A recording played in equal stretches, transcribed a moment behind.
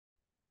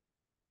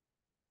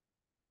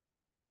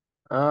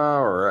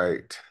All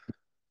right.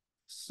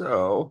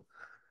 So,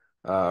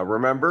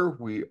 remember,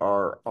 we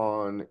are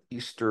on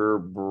Easter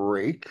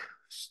break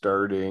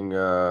starting,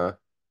 well,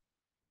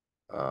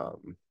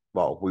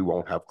 we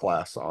won't have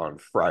class on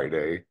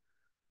Friday.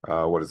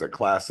 What is it?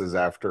 Classes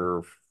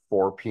after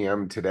 4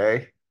 p.m.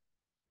 today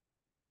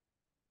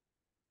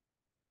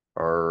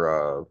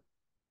are,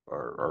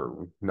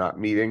 are not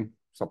meeting,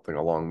 something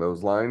along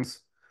those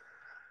lines.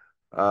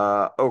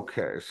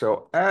 Okay,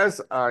 so as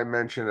I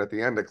mentioned at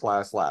the end of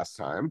class last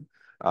time,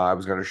 I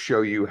was going to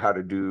show you how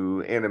to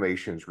do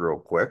animations real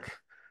quick.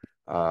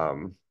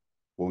 Um,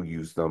 we'll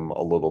use them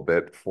a little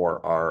bit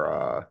for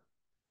our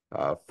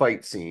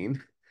fight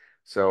scene.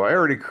 So I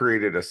already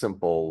created a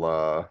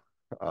simple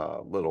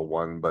little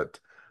one, but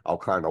I'll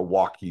kind of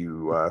walk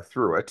you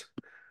through it.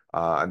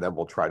 And then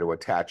we'll try to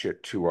attach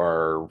it to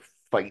our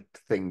fight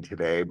thing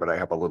today. But I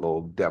have a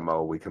little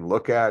demo we can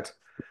look at.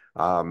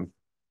 Um,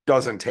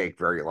 doesn't take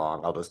very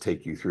long. I'll just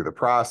take you through the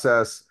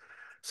process.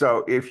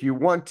 So if you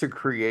want to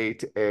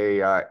create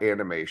a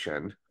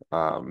animation,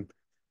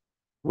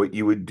 what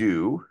you would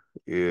do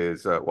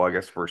is, well, I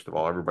guess first of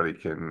all, everybody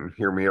can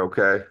hear me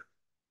okay.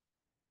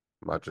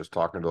 I'm not just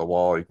talking to the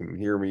wall. You can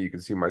hear me. You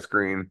can see my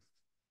screen.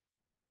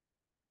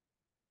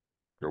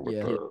 Go with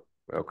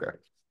Yeah, okay,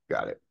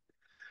 got it.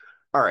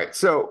 All right.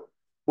 So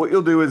what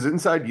you'll do is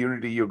inside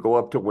Unity, you'll go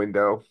up to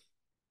Window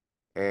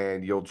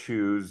and you'll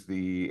choose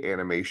the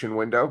animation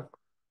window.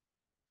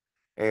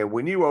 And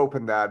when you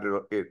open that,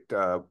 it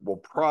will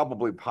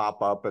probably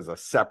pop up as a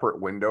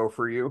separate window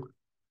for you.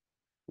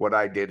 What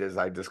I did is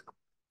I just,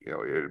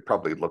 it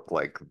probably looked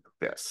like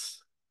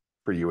this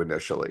for you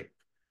initially.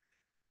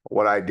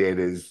 What I did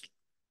is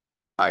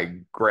I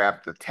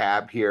grabbed the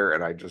tab here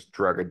and I just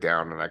drug it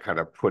down and I kind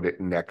of put it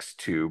next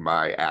to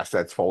my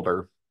assets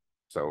folder.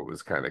 So it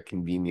was kind of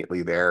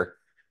conveniently there.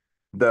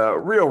 The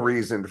real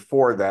reason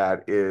for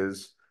that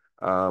is,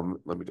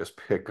 let me just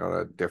pick on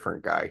a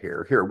different guy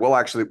here. Here,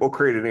 we'll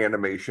create an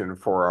animation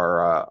for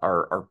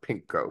our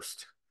pink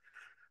ghost.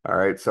 All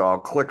right, so I'll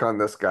click on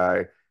this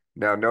guy.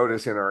 Now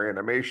notice in our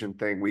animation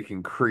thing, we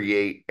can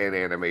create an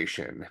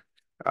animation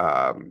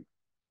um,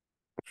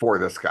 for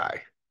this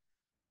guy.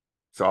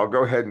 So I'll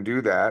go ahead and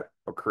do that.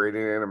 I'll create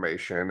an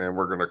animation and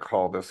we're going to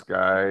call this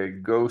guy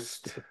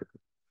Ghost.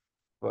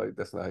 Like,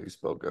 that's not how you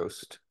spell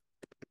ghost.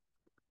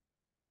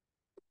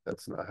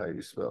 That's not how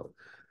you spell.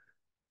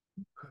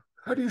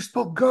 How do you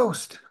spell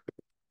ghost?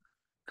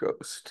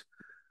 Ghost.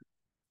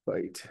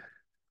 Fight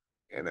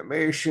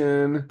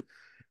animation.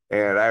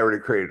 And I already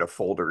created a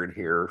folder in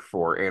here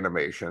for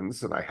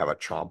animations and I have a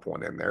chomp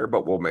one in there,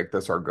 but we'll make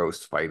this our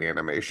ghost fight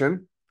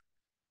animation.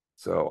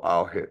 So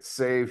I'll hit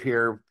save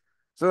here.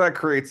 So that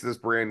creates this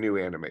brand new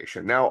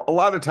animation. Now, a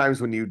lot of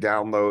times when you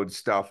download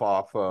stuff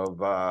off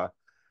of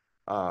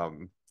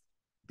um,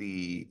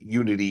 the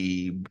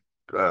Unity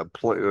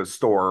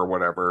store or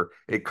whatever,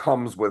 it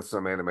comes with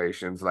some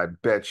animations, and I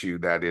bet you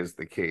that is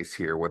the case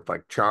here with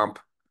like Chomp.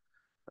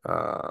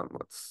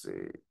 Let's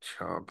see,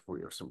 Chomp.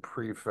 We have some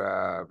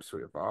prefabs.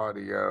 We have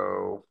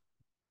audio.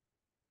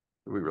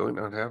 Do we really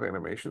not have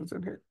animations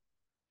in here?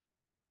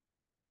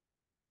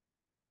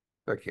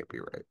 That can't be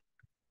right.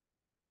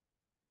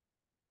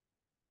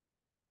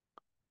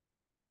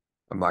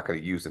 I'm not going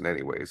to use it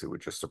anyways. It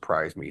would just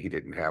surprise me he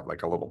didn't have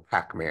like a little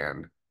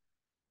Pac-Man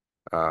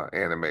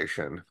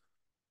animation.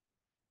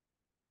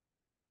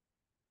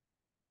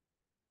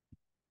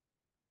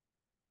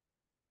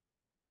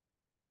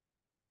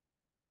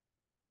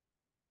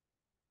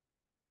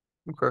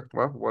 Okay,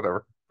 well,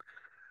 whatever.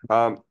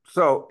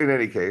 So in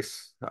any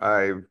case,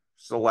 I've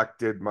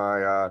selected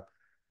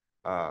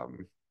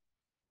um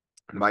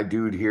my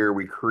dude here.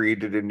 We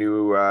created a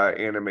new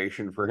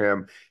animation for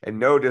him, and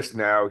notice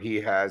now he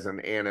has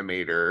an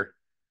animator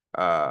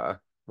uh,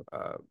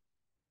 uh,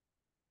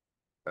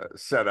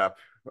 set up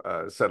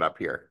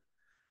here.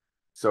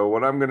 So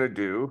what I'm gonna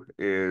do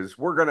is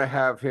we're gonna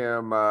have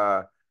him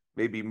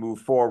maybe move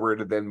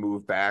forward and then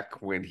move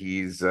back when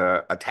he's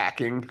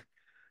attacking.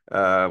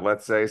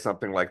 Let's say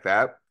something like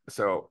that.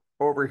 So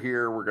over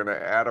here, we're gonna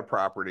add a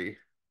property.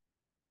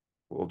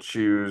 We'll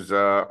choose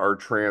our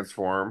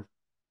transform.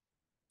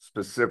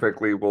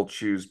 Specifically, we'll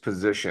choose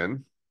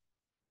position.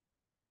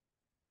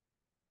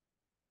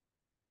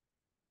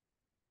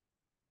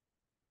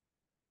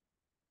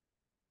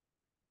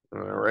 All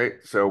right.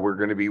 So we're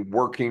going to be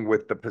working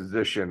with the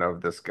position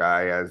of this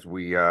guy as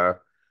we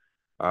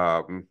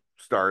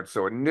start.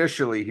 So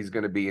initially, he's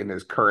going to be in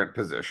his current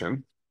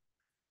position.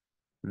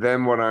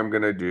 Then what I'm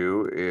going to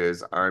do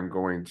is I'm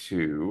going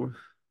to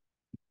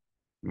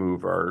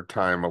move our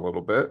time a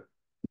little bit,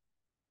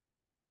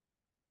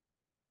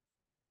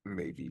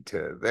 maybe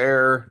to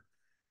there.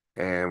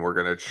 And we're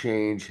going to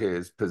change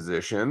his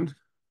position.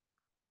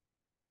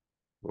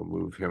 We'll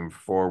move him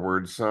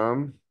forward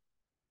some.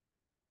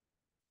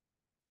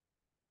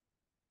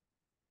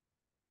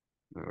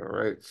 All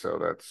right, so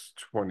that's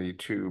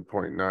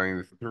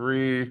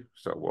 22.93.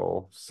 So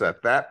we'll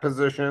set that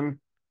position.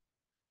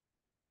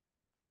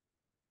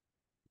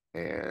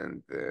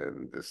 And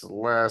then this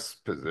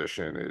last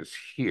position is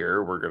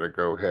here. We're going to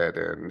go ahead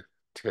and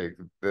take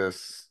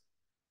this.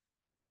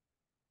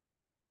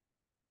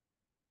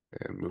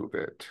 and move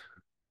it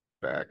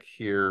back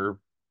here.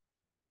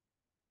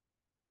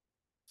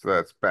 So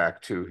that's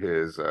back to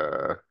his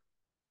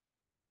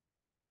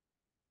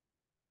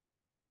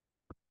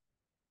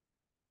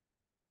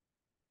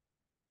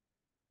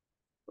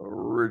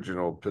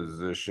original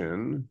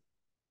position.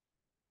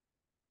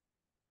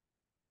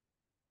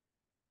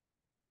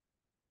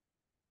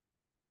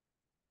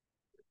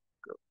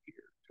 Go here.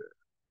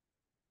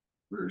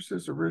 Where's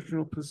his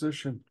original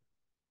position?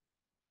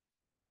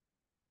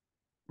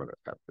 I'm gonna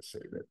have to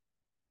save it.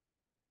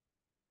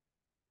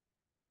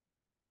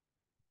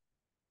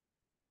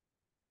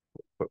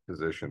 Put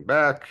position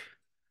back.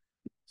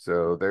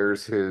 So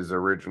there's his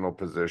original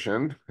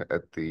position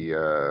at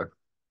the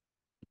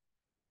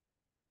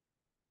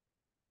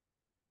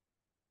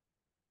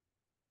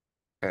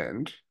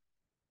end.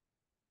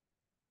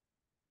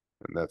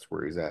 And that's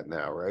where he's at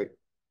now, right?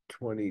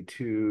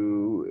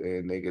 22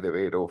 and negative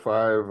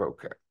 805.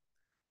 Okay.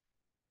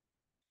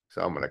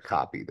 So I'm going to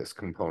copy this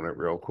component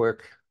real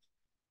quick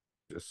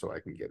just so I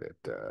can get it.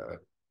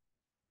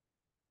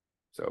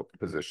 So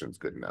position's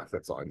good enough.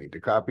 That's all I need to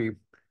copy.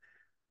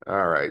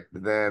 All right.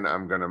 Then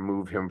I'm going to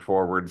move him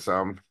forward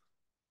some.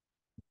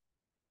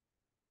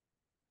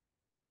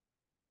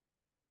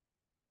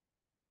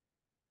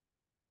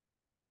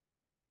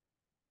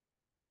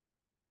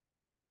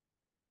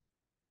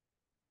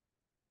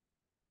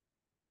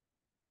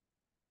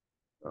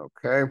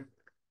 Okay.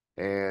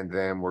 And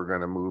then we're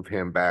going to move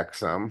him back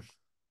some.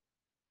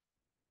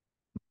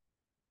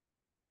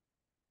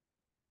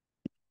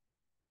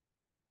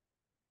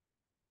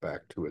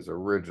 Back to his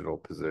original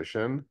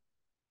position.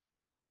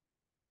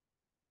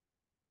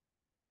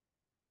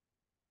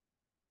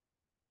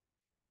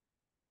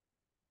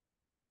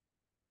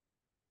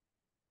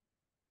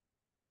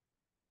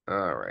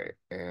 All right.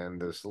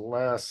 And this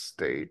last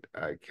state,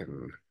 I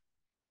can.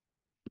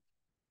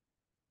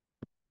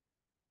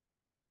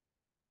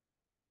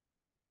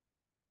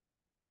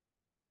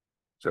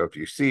 So if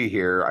you see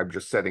here, I'm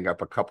just setting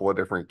up a couple of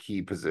different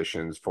key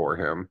positions for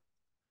him.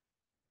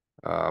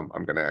 I'm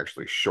going to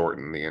actually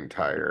shorten the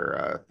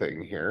entire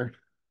thing here.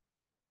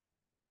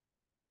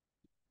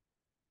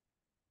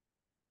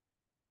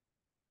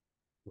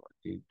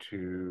 Need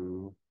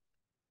to.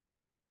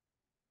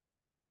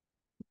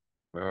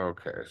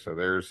 Okay, so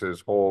there's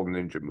his whole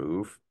ninja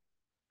move.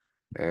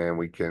 And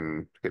we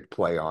can hit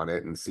play on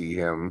it and see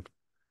him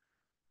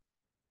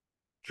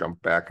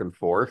jump back and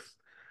forth.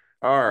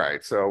 All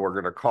right, so we're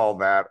going to call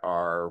that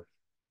our,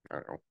 I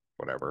don't know,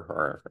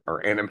 whatever,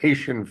 our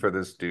animation for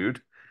this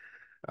dude.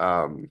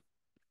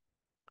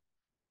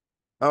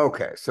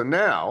 Okay, so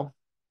now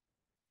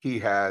he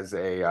has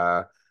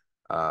an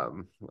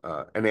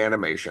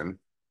animation.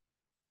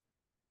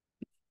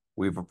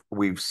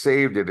 We've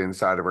saved it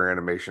inside of our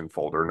animation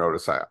folder.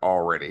 Notice I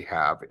already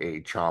have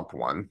a chomp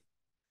one.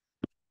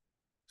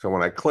 So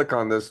when I click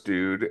on this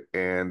dude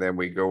and then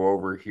we go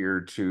over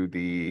here to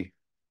the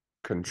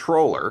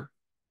controller,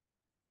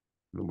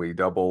 and we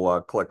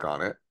double click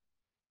on it.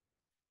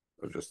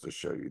 So just to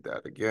show you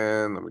that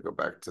again, let me go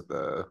back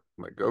to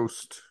my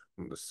ghost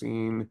in the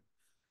scene.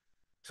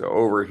 So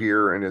over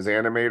here in his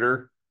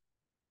animator,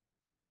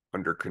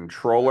 under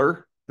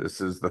controller,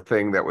 this is the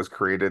thing that was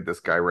created, this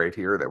guy right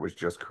here that was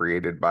just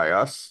created by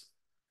us.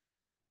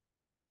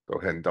 Go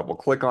ahead and double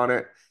click on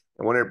it.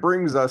 And what it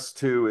brings us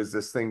to is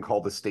this thing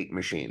called the state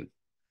machine.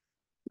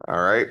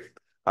 All right.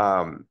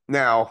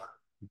 Now,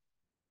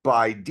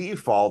 by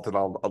default, and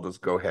I'll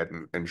just go ahead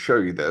and show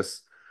you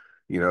this.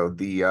 You know,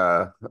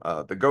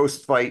 the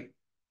ghost fight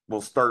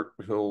will start,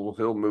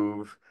 he'll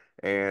move,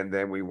 and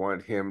then we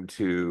want him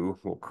to,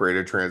 we'll create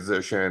a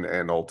transition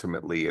and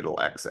ultimately it'll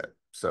exit.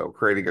 So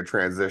creating a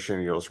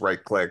transition, you'll just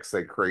right click,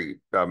 say create,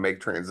 make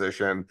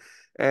transition,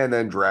 and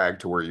then drag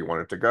to where you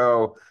want it to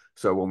go.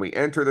 So when we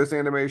enter this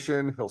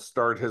animation, he'll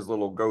start his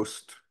little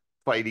ghost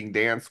fighting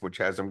dance, which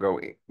has him go,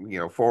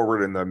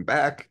 forward and then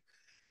back.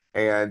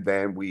 And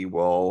then we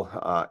will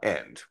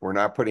end. We're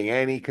not putting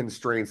any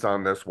constraints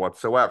on this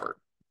whatsoever.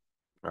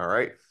 All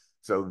right.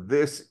 So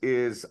this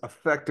is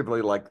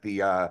effectively like you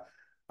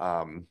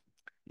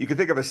can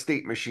think of a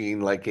state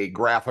machine like a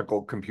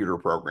graphical computer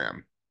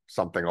program,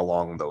 something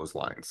along those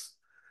lines.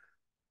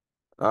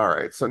 All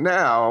right. So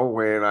now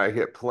when I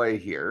hit play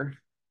here,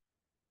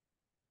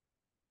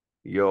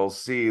 you'll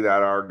see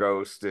that our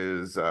ghost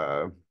is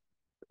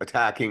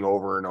attacking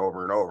over and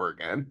over and over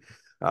again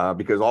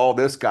because all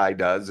this guy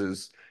does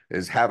is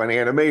have an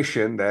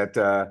animation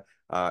that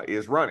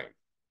is running.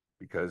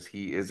 Because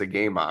he is a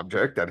game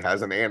object that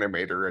has an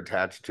animator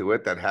attached to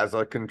it that has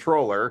a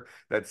controller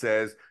that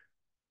says,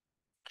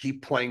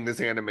 keep playing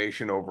this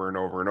animation over and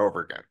over and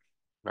over again.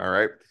 All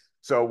right.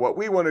 So what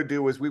we want to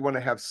do is we want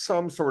to have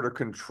some sort of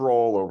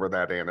control over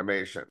that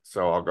animation.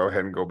 So I'll go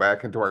ahead and go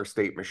back into our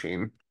state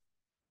machine.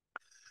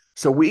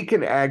 So we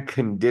can add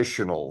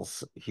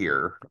conditionals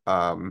here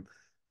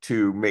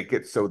to make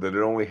it so that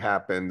it only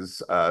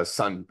happens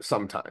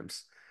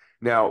sometimes.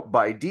 Now,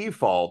 by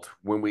default,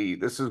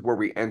 this is where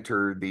we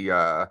enter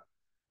the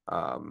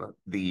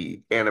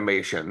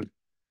animation.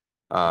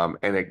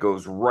 And it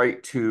goes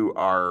right to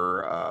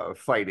our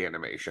fight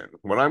animation.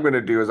 What I'm going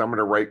to do is I'm going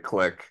to right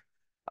click.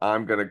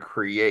 I'm going to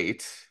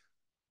create,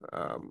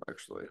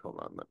 actually, hold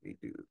on, let me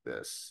do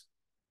this.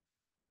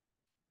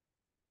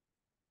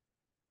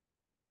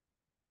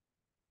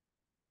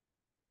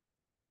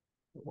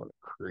 I want to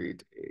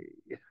create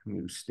a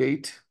new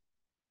state.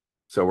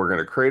 So we're going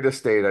to create a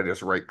state. I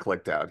just right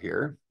clicked out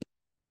here.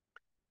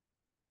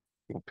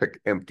 We'll pick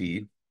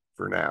empty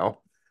for now.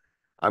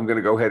 I'm going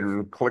to go ahead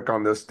and click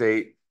on this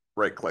state,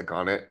 right click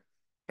on it,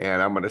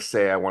 and I'm going to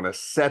say I want to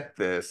set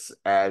this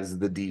as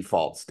the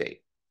default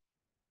state.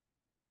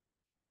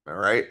 All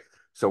right.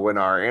 So when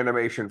our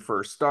animation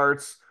first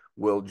starts,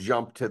 we'll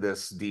jump to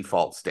this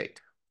default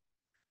state.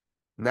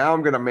 Now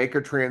I'm going to make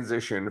a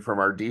transition from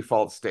our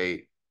default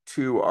state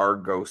to our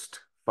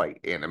ghost fight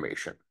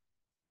animation.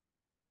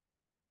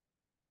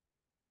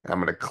 I'm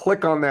going to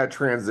click on that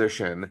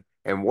transition.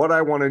 And what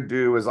I want to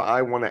do is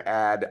I want to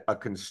add a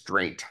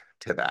constraint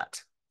to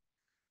that.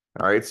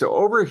 All right. So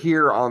over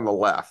here on the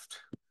left,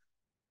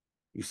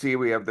 you see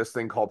we have this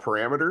thing called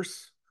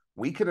parameters.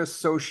 We can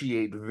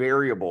associate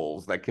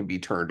variables that can be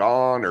turned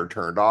on or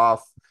turned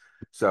off.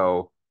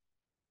 So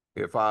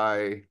if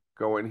I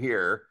go in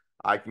here,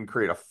 I can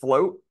create a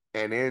float,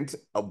 an int,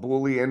 a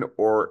Boolean,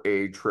 or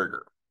a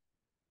trigger.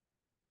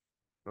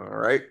 All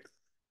right.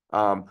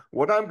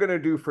 What I'm going to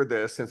do for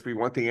this, since we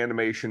want the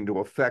animation to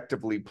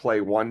effectively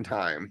play one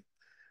time,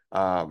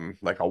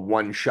 like a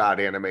one-shot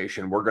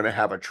animation, we're going to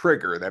have a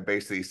trigger that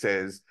basically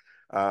says,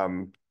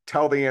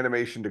 tell the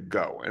animation to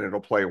go, and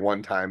it'll play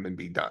one time and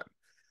be done.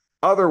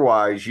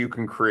 Otherwise, you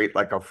can create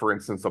like for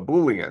instance, a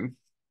Boolean.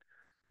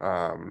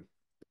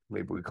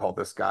 Maybe we call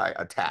this guy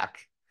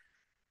attack.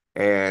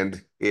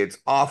 And it's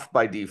off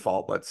by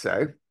default, let's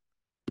say.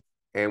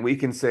 And we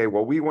can say,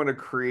 well, we want to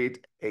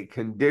create a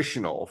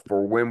conditional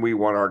for when we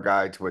want our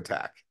guy to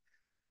attack.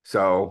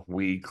 So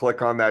we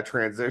click on that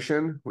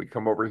transition. We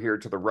come over here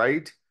to the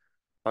right.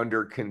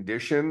 Under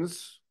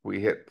conditions,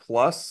 we hit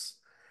plus,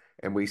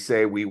 and we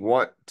say we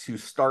want to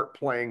start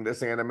playing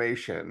this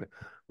animation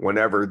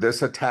whenever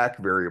this attack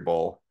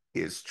variable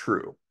is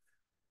true.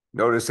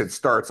 Notice it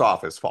starts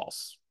off as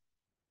false.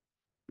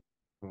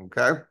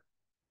 Okay.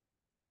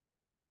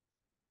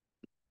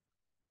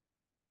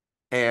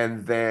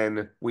 And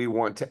then we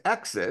want to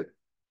exit.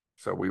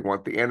 So we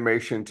want the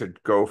animation to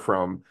go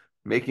from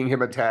making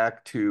him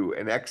attack to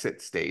an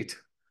exit state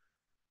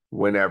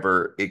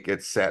whenever it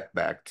gets set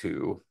back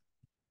to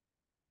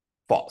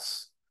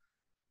false.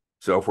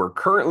 So if we're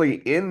currently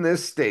in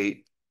this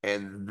state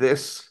and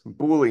this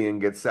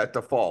Boolean gets set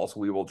to false,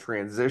 we will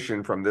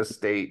transition from this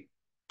state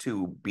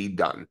to be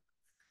done.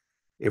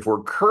 If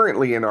we're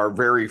currently in our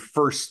very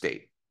first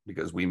state,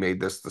 because we made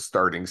this the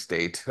starting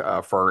state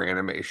for our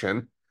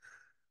animation,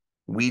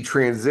 we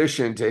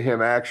transition to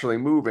him actually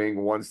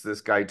moving once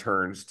this guy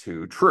turns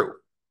to true.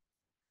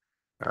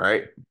 All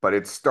right, but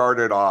it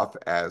started off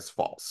as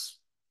false.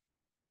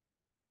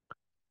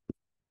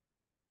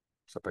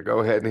 So if I go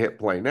ahead and hit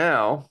play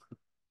now,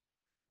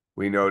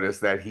 we notice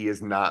that he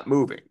is not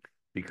moving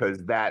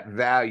because that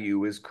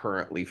value is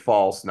currently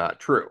false, not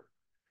true.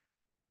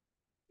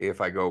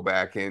 If I go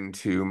back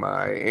into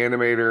my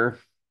animator,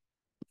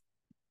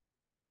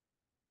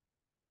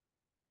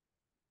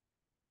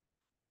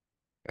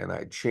 and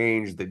I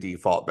change the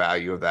default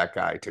value of that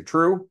guy to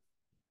true,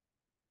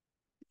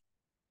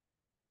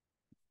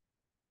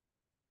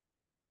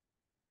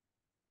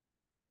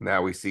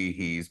 now we see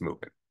he's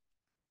moving.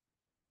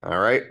 All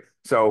right.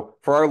 So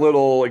for our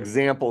little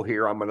example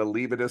here, I'm going to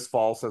leave it as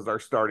false as our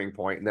starting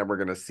point, and then we're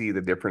going to see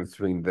the difference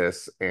between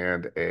this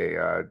and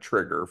a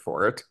trigger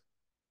for it.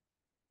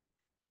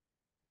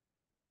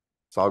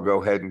 So I'll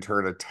go ahead and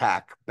turn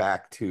attack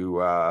back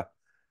to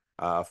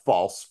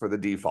false for the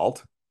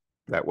default.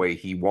 That way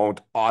he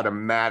won't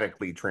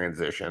automatically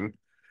transition.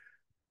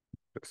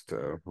 Just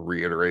to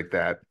reiterate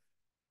that,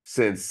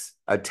 since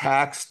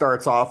attack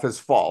starts off as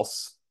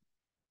false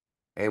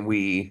and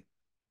we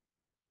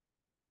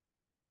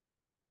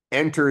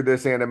enter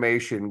this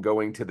animation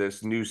going to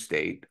this new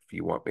state. If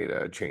you want me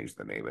to change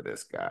the name of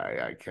this guy,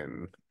 I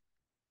can.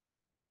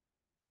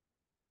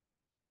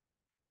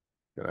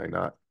 Did I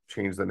not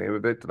change the name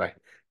of it? Did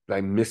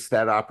I miss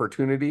that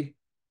opportunity?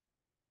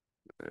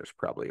 There's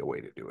probably a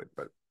way to do it,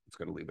 but it's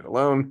going to leave it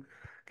alone.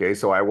 Okay,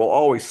 so I will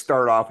always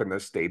start off in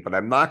this state, but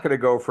I'm not going to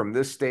go from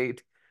this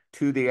state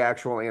to the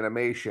actual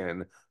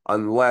animation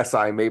unless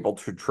I'm able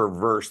to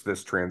traverse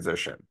this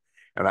transition.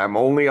 And I'm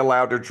only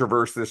allowed to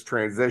traverse this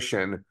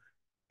transition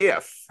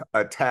if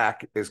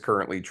attack is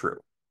currently true,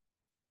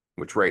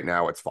 which right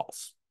now it's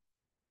false.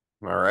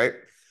 All right.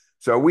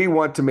 So we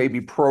want to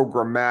maybe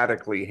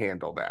programmatically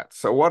handle that.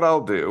 So what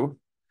I'll do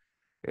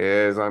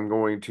is I'm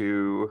going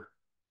to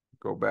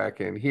go back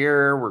in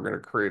here. We're going to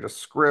create a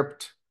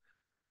script.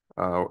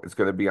 It's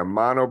going to be a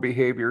mono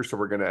behavior. So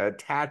we're going to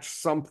attach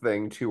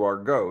something to our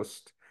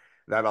ghost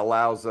that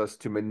allows us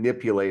to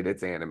manipulate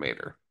its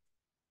animator.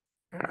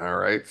 All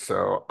right.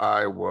 So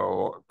I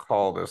will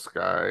call this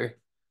guy.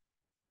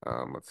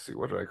 Let's see.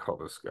 What did I call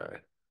this guy?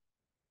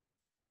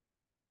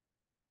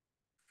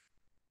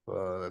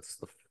 That's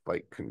the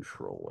flight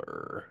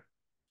controller.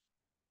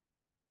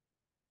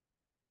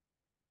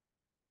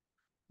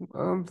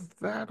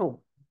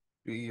 That'll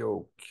be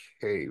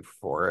okay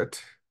for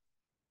it.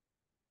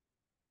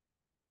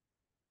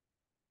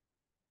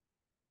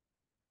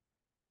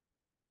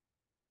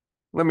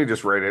 Let me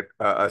just write it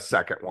a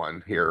second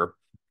one here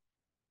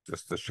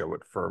just to show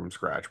it from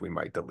scratch. We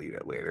might delete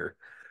it later.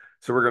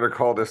 So we're going to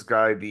call this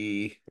guy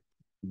the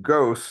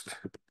Ghost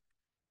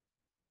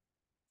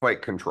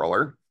Flight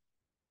Controller.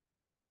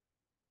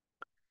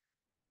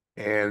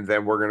 And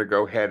then we're going to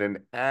go ahead and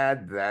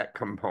add that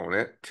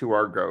component to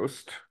our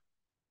Ghost.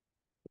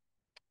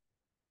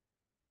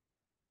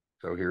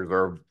 So here's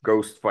our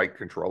Ghost Flight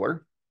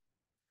Controller.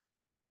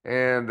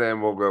 And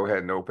then we'll go ahead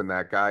and open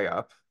that guy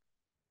up.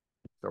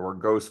 So our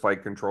Ghost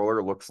Flight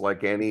Controller looks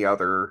like any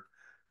other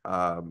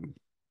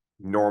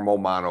normal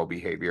mono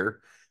behavior.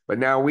 But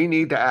now we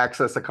need to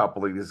access a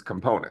couple of these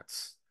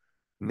components.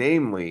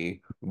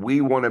 Namely,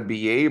 we want to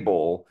be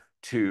able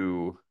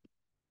to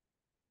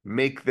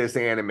make this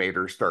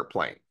animator start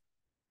playing.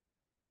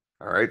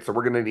 All right, so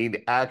we're going to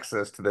need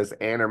access to this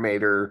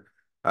animator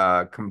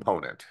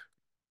component.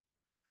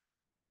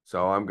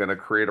 So I'm going to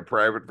create a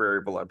private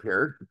variable up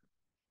here.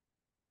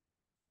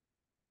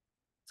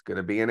 It's going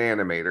to be an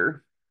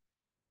animator.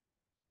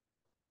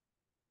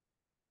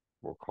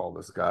 We'll call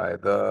this guy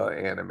the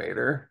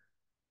animator.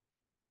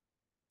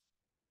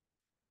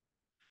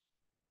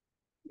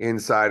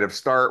 Inside of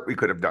start, we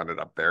could have done it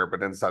up there,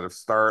 but inside of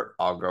start,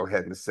 I'll go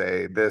ahead and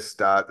say this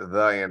dot the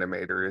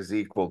animator is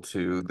equal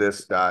to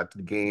this dot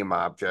game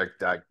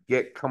object dot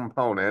get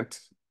component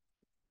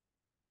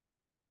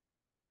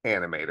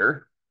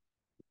animator.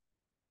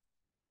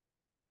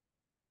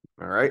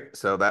 All right,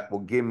 so that will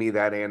give me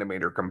that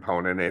animator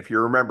component. If you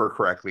remember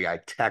correctly, I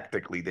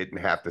technically didn't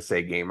have to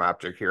say game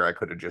object here. I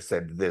could have just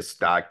said this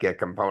dot get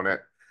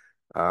component,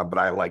 but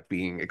I like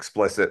being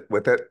explicit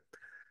with it.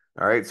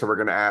 All right, so we're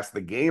going to ask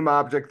the game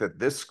object that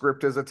this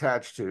script is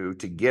attached to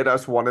get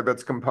us one of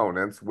its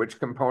components, which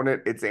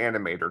component? Its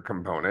animator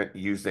component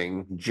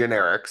using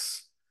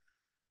generics.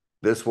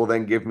 This will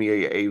then give me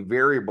a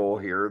variable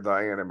here, the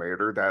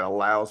animator, that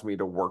allows me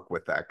to work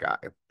with that guy.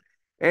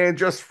 And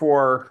just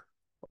for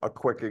a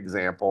quick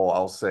example,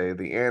 I'll say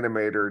the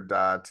animator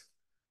dot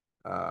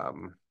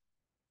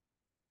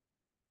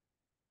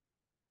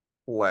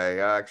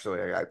play. Actually,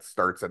 it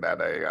starts it at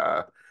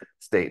a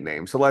state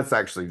name. So let's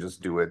actually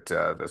just do it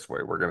this way.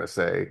 We're going to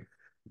say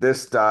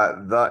this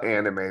dot the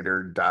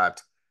animator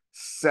dot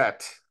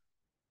set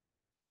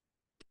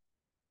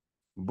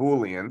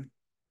Boolean,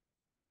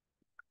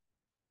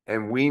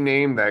 and we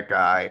name that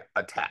guy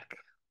attack,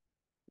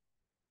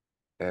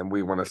 and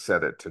we want to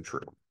set it to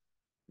true.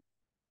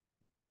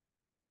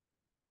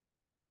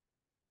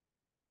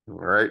 All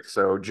right,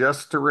 so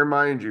just to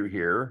remind you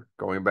here,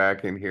 going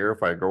back in here,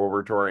 if I go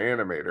over to our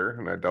animator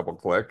and I double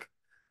click,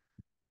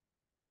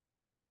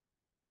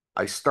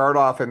 I start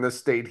off in this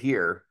state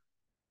here,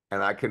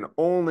 and I can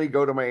only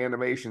go to my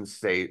animation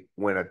state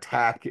when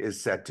attack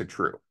is set to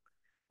true.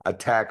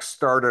 Attack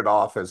started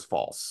off as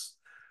false.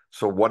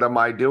 So what am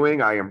I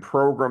doing? I am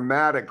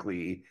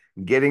programmatically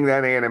getting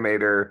that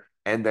animator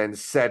and then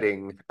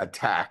setting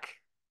attack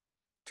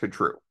to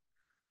true,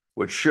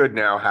 which should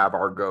now have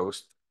our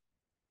ghost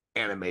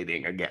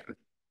animating again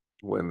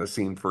when the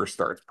scene first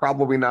starts.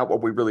 Probably not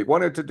what we really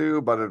wanted to do,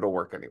 but it'll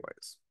work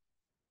anyways.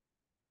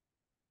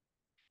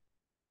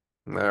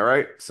 All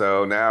right,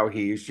 so now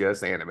he's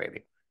just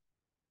animating.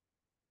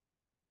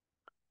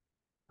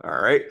 All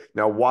right,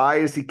 now why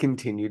does he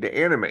continue to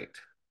animate?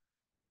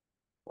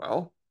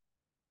 Well,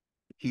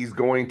 he's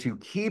going to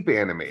keep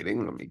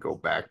animating. Let me go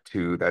back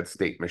to that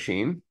state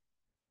machine.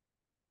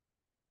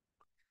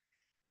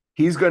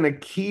 He's going to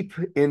keep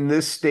in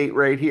this state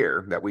right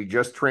here that we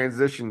just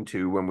transitioned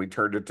to when we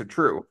turned it to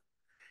true.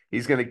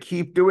 He's going to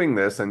keep doing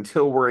this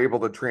until we're able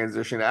to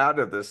transition out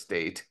of this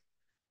state,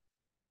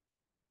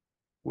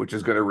 which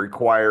is going to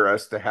require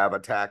us to have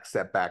attack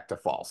set back to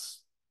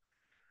false.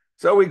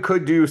 So we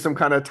could do some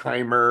kind of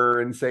timer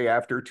and say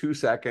after 2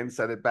 seconds,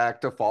 set it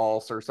back to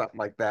false or something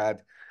like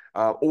that.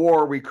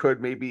 Or we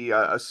could maybe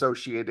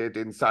associate it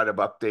inside of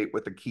update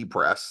with a key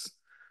press.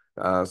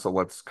 So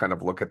let's kind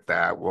of look at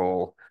that.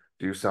 We'll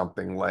do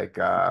something like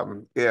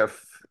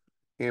if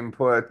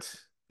input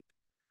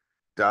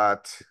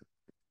dot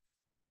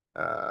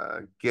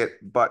get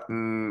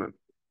button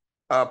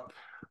up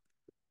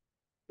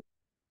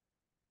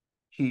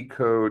key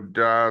code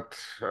dot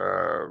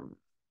I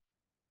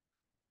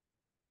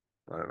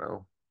don't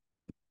know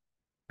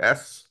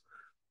s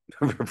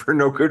for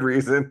no good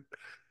reason.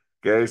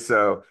 Okay,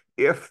 so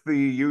if the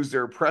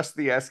user pressed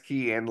the S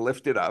key and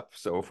lift it up,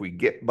 so if we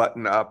get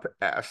button up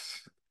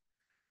S,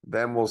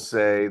 then we'll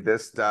say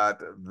this dot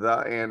the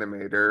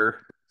animator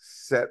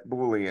set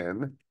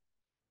Boolean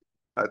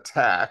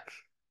attack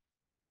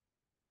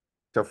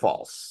to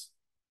false.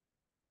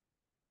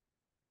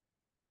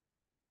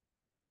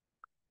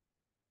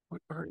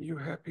 What aren't you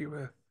happy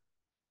with?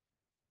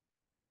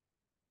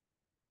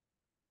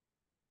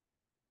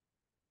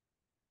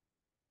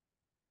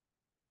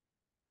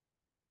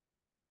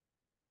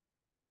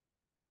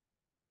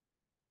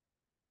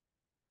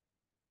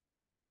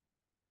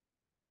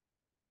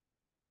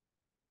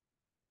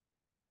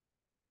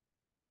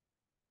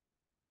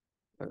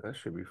 That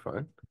should be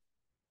fine.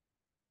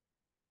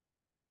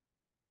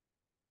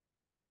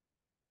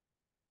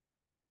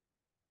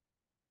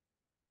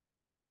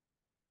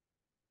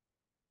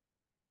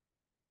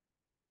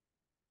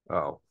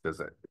 Oh, does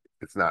it?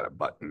 It's not a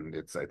button.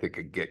 It's, I think,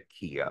 a get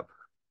key up.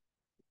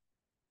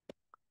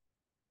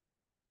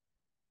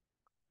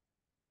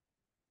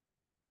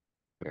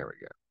 There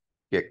we go.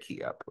 Get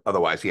key up.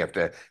 Otherwise, you have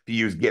to, if you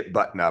use get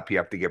button up, you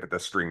have to give it the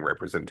string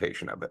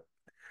representation of it.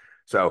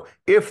 So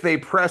if they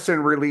press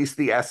and release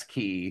the S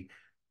key,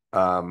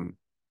 um,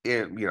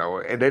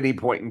 at any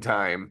point in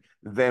time,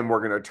 then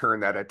we're going to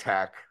turn that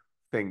attack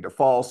thing to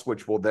false,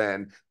 which will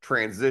then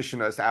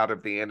transition us out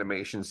of the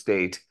animation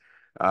state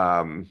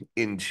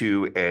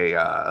into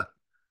the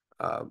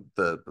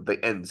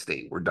end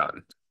state. We're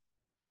done.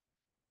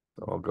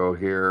 So I'll go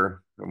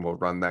here and we'll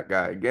run that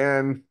guy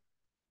again.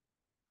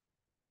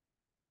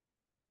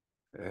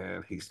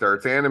 And he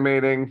starts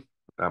animating.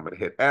 I'm going to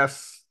hit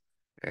S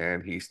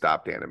and he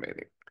stopped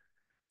animating.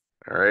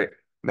 All right.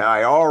 Now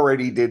I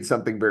already did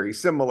something very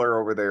similar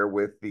over there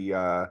with the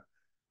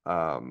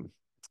um,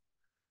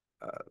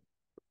 uh,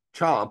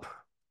 chomp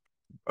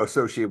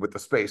associated with the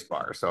space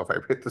bar. So if I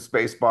hit the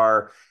space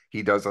bar,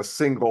 he does a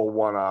single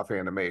one-off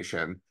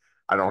animation.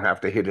 I don't have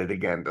to hit it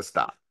again to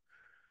stop.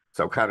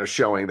 So kind of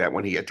showing that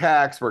when he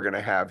attacks, we're going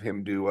to have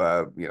him do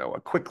a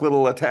quick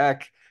little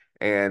attack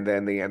and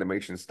then the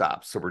animation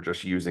stops. So we're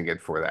just using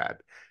it for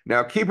that.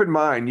 Now, keep in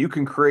mind, you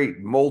can create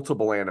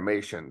multiple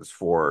animations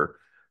for,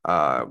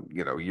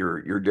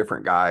 your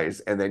different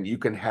guys, and then you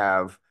can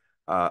have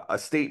a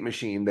state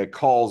machine that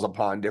calls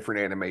upon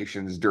different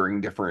animations during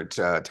different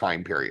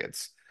time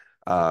periods.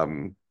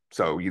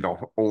 So you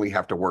don't only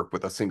have to work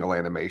with a single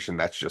animation.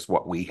 That's just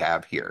what we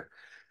have here.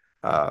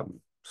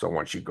 So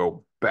once you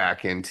go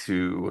back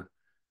into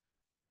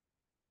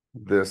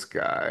this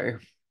guy,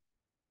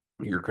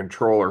 your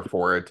controller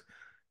for it,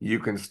 you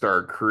can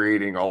start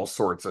creating all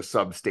sorts of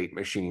sub-state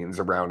machines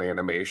around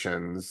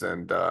animations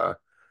and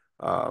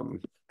um,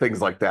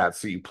 things like that.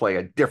 So you play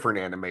a different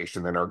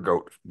animation than our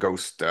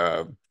ghost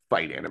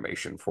fight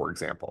animation, for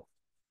example.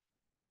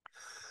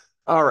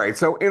 All right,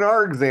 so in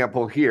our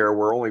example here,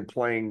 we're only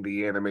playing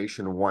the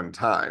animation one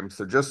time.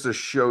 So just to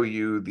show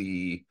you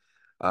the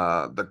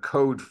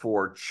code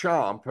for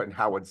Chomp and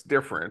how it's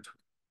different,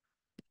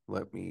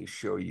 let me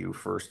show you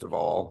first of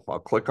all. I'll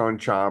click on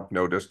Chomp.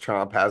 Notice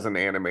Chomp has an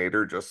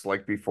animator just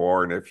like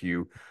before. And if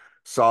you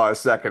saw a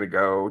second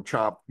ago,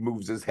 Chomp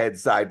moves his head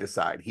side to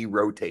side. He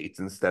rotates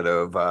instead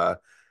of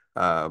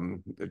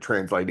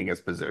translating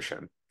his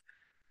position.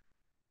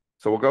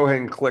 So we'll go ahead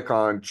and click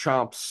on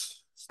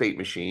Chomp's state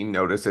machine.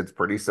 Notice it's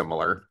pretty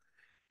similar.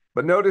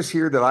 But notice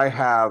here that I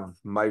have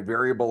my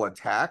variable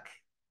attack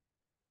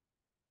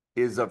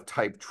is of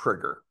type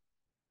trigger.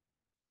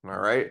 All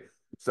right.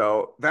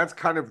 So that's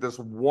kind of this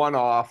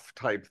one-off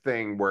type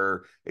thing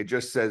where it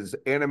just says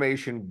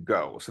animation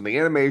go. So the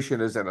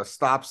animation is in a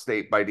stop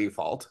state by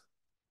default.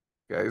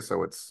 Okay,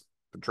 so it's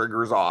the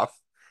trigger is off,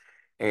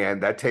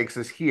 and that takes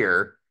us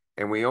here.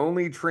 And we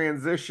only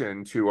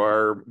transition to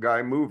our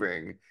guy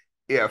moving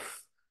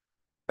if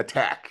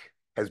attack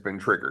has been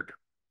triggered.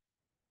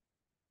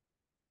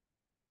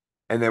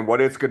 And then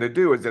what it's going to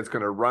do is it's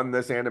going to run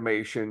this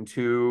animation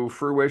to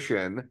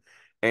fruition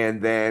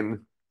and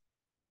then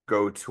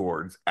go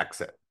towards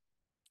exit.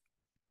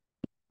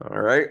 All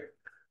right.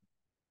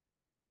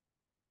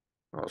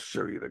 I'll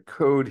show you the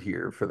code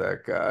here for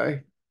that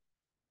guy.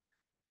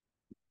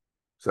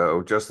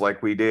 So just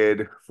like we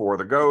did for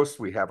the ghost,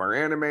 we have our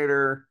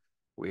animator,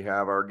 we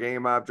have our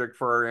game object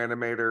for our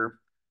animator.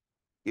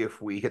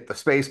 If we hit the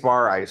space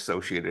bar, I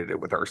associated it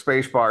with our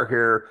space bar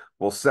here.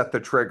 We'll set the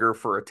trigger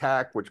for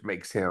attack, which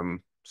makes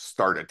him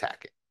start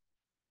attacking.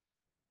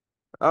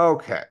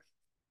 Okay.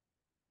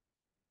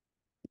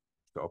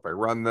 So if I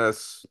run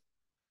this,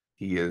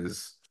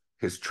 his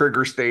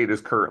trigger state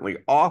is currently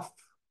off.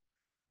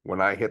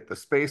 When I hit the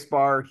space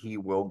bar, he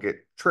will get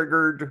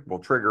triggered, will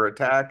trigger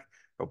attack,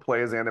 he'll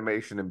play his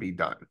animation and be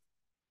done.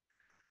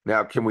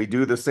 Now, can we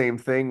do the same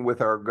thing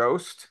with our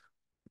ghost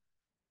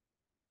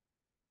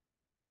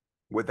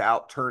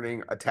without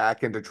turning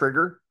attack into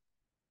trigger?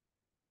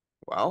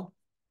 Well,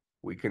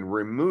 we can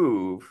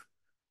remove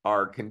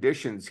our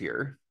conditions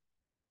here.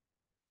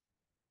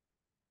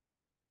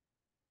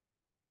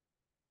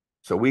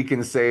 So we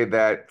can say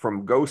that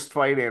from ghost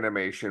fight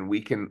animation,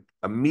 we can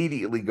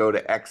immediately go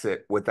to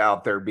exit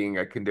without there being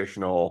a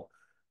conditional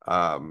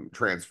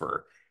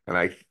transfer. And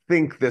I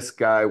think this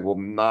guy will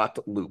not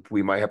loop.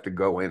 We might have to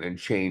go in and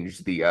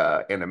change the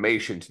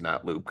animation to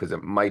not loop because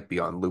it might be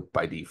on loop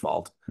by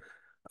default.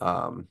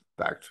 In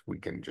fact, we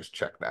can just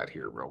check that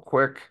here real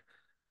quick.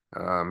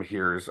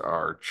 Here's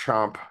our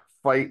chomp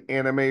fight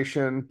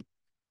animation.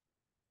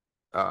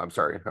 I'm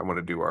sorry, I want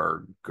to do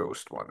our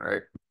ghost one,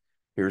 right?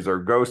 Here's our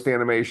ghost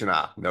animation.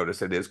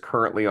 Notice it is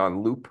currently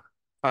on loop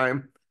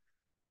time.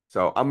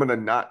 So I'm going to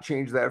not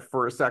change that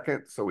for a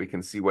second so we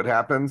can see what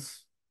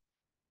happens.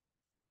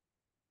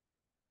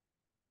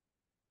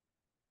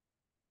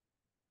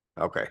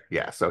 Okay,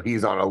 yeah, so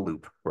he's on a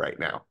loop right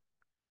now.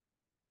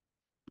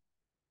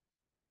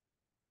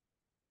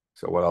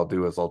 So what I'll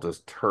do is I'll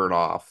just turn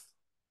off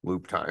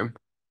loop time,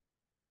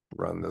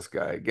 run this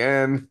guy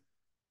again.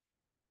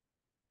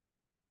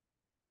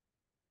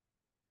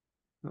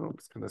 Oh,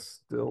 it's gonna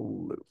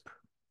still loop.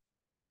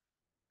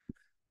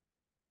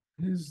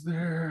 Is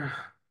there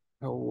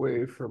a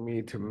way for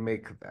me to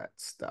make that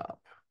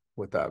stop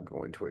without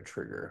going to a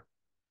trigger?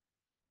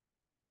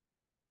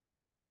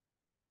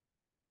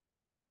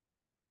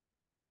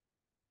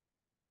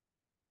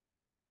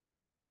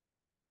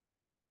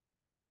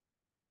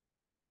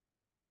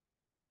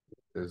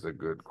 Is a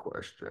good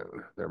question.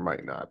 There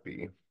might not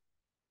be.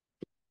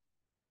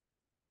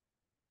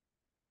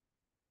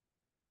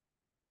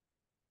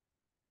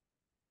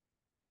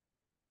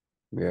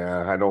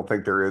 Yeah, I don't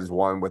think there is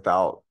one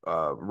without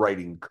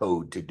writing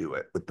code to do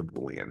it with the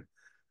Boolean.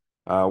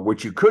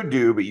 Which you could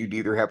do, but you'd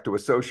either have to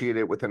associate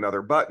it with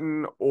another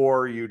button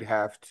or you'd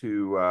have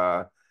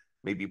to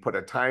maybe put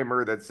a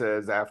timer that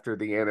says after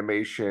the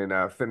animation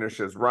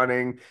finishes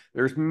running.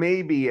 There's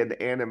maybe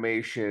an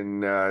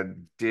animation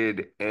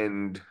did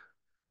end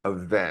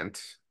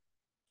event,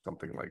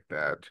 something like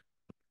that.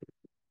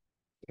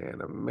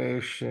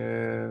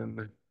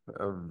 Animation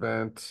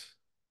event.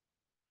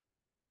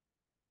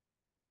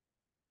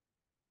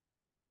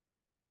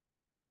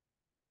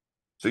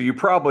 So you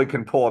probably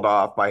can pull it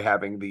off by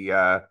having the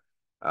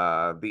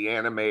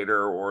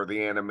animator or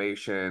the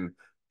animation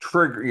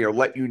trigger,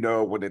 let you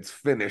know when it's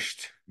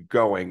finished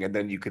going, and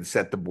then you can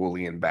set the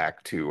Boolean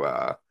back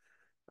to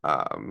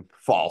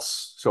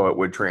false, so it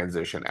would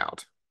transition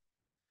out.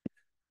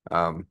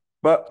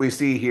 But we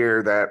see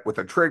here that with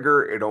a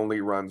trigger, it only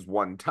runs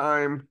one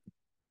time.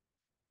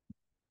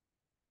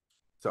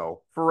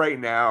 So for right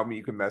now, I mean,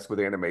 you can mess with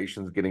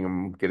animations,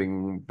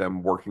 getting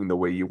them working the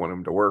way you want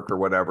them to work or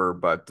whatever.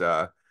 But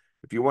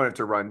if you want it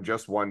to run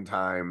just one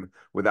time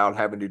without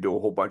having to do a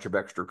whole bunch of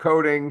extra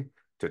coding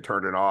to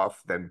turn it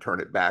off, then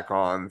turn it back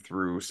on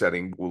through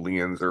setting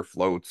Booleans or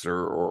floats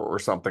or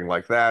something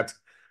like that,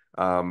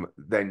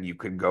 then you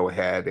can go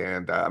ahead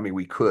and I mean,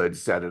 we could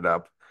set it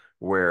up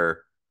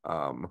where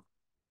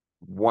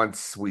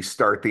once we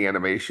start the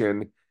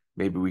animation,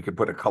 maybe we could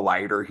put a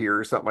collider here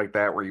or something like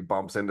that where he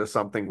bumps into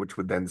something, which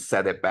would then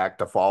set it back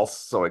to false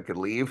so it could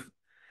leave.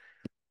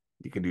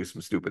 You can do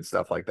some stupid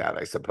stuff like that,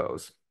 I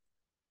suppose.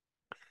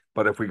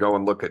 But if we go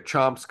and look at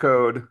Chomp's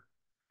code,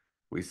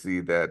 we see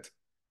that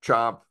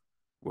Chomp,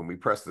 when we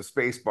press the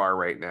space bar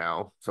right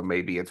now, so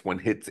maybe it's when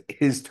it's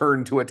his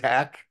turn to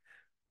attack.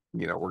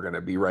 We're going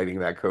to be writing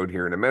that code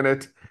here in a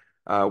minute.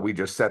 We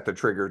just set the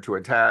trigger to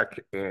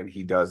attack, and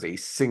he does a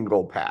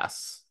single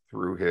pass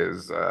through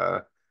his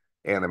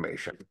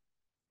animation.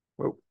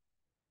 Whoa,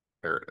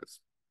 there it is.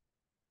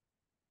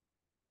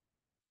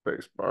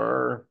 Space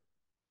bar.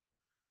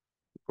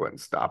 Go ahead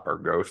and stop our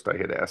ghost. I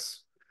hit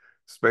S.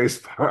 Space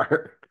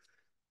bar.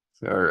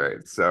 All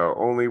right. So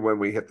only when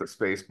we hit the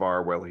space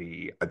bar will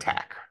he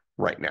attack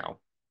right now.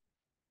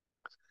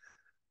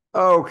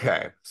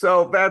 Okay.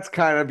 So that's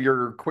kind of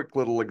your quick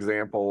little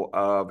example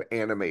of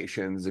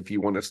animations. If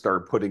you want to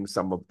start putting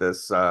some of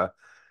this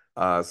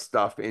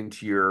stuff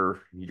into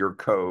your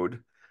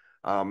code.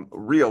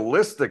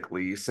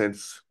 Realistically,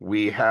 since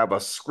we have a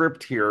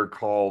script here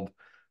called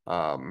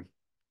uh,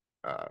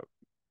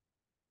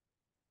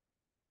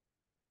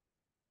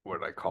 what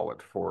did I call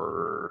it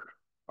for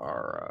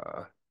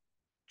our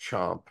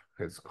Chomp?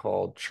 It's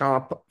called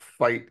Chomp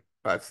Fight.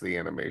 That's the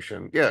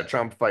animation. Yeah,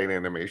 Chomp Fight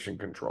Animation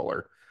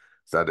Controller.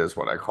 So that is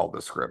what I call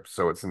the script.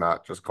 So it's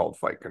not just called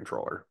Fight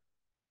Controller,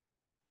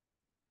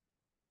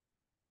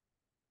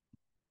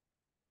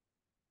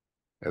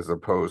 as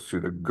opposed to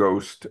the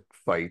Ghost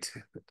Fight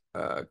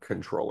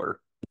controller.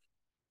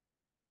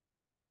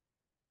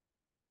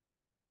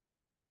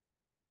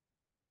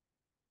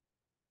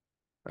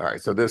 All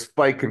right, so this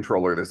fight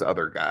controller, this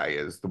other guy,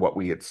 is what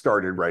we had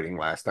started writing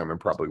last time, and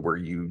probably where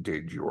you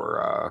did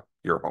your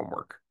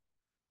homework.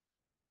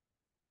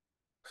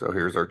 So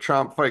here's our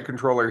Chomp fight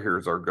controller.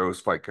 Here's our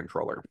Ghost fight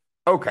controller.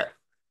 Okay,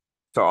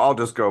 so I'll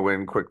just go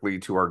in quickly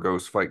to our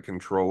Ghost fight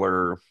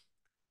controller,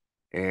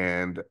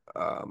 and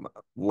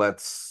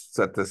let's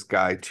set this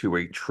guy to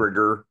a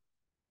trigger,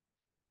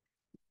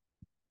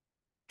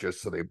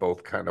 just so they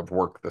both kind of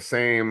work the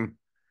same.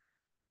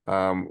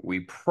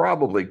 We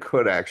probably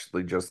could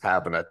actually just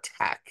have an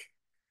attack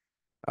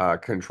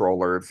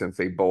controller since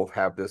they both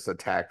have this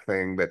attack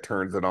thing that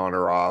turns it on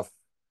or off.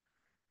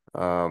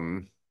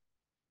 Um,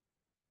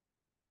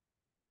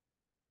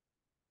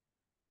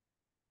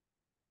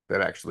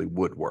 that actually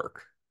would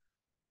work.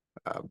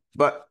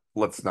 But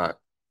let's not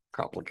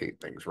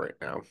complicate things right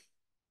now.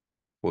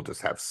 We'll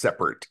just have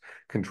separate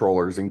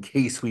controllers in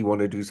case we want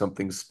to do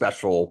something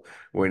special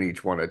when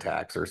each one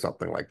attacks or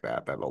something like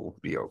that. That'll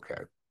be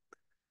okay.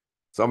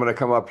 So I'm going to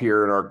come up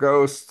here in our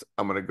ghost.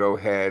 I'm going to go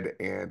ahead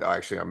and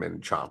actually I'm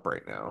in Chomp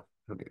right now.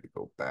 I need to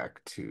go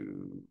back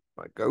to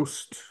my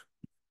ghost.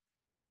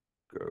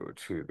 Go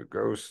to the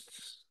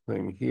ghost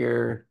thing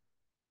here.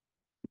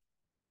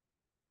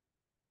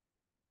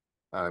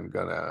 I'm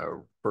going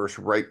to first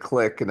right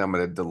click and I'm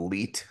going to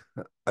delete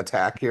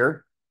attack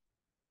here.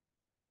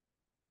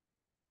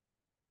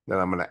 Then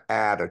I'm going to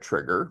add a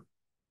trigger.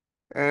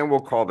 And we'll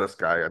call this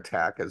guy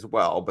attack as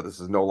well, but this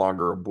is no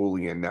longer a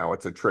Boolean. Now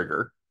it's a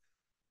trigger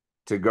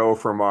to go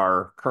from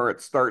our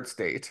current start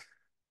state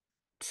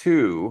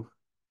to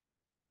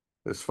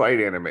this fight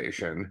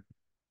animation.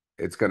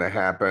 It's going to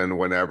happen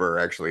whenever,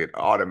 actually, it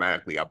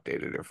automatically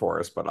updated it for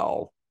us, but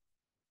I'll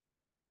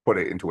put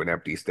it into an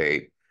empty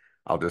state.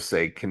 I'll just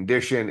say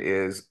condition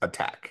is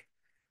attack.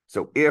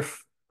 So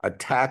if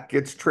attack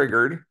gets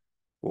triggered,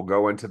 we'll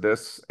go into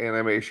this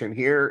animation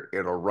here.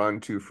 It'll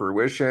run to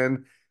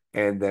fruition,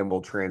 and then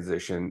we'll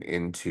transition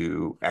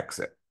into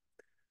exit.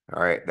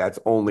 All right, that's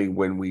only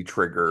when we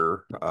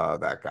trigger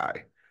that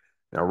guy.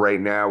 Now, right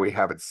now, we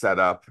have it set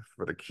up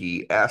for the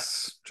key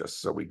S,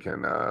 just so we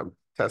can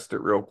test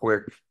it real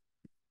quick.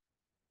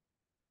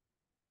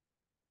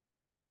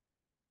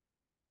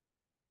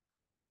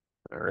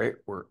 All right,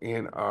 we're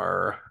in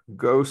our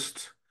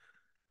ghost.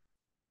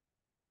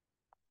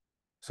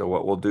 So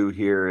what we'll do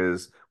here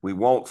is we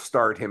won't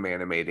start him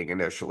animating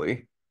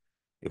initially.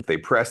 If they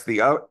press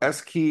the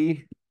S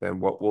key,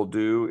 then what we'll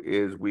do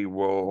is we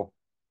will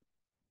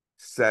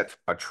set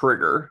a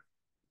trigger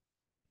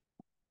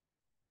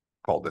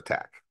called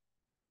attack.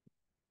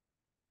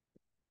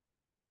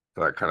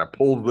 So that kind of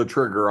pulls the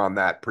trigger on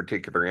that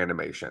particular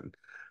animation.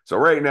 So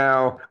right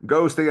now,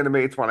 Ghost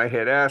animates when I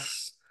hit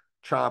S,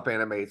 Chomp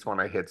animates when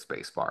I hit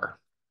spacebar.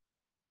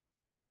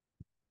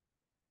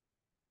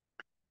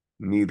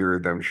 Neither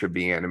of them should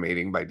be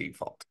animating by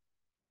default.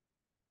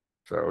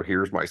 So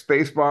here's my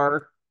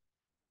spacebar,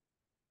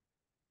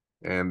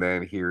 and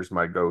then here's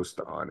my Ghost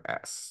on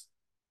S.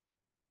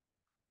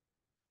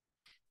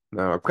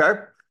 Okay,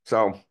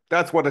 so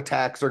that's what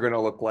attacks are going to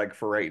look like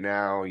for right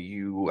now.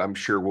 You, I'm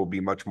sure, will be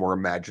much more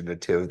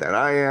imaginative than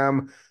I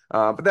am,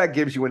 but that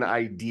gives you an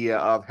idea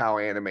of how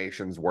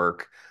animations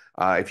work.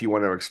 If you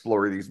want to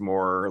explore these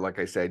more, like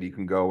I said, you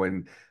can go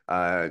and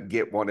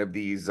get one of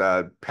these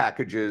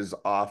packages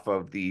off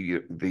of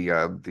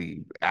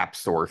the App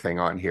Store thing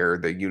on here,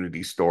 the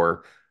Unity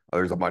store.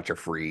 There's a bunch of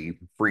free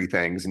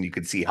things, and you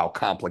can see how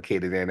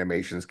complicated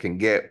animations can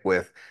get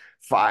with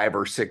 5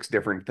 or 6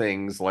 different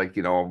things, like,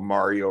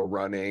 Mario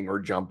running or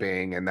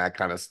jumping and that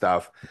kind of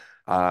stuff.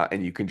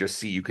 And you can just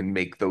see, you can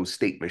make those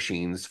state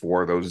machines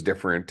for those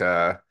different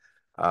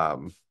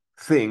um,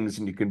 things,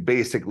 and you can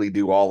basically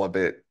do all of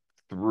it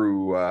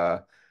through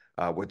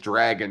with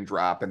drag and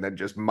drop, and then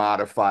just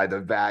modify the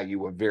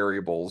value of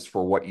variables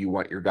for what you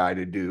want your guy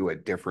to do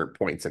at different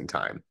points in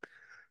time.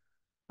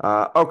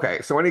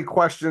 Okay, so any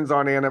questions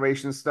on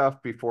animation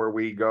stuff before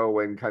we go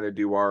and kind of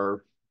do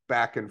our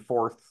back and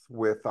forth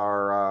with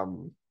uh,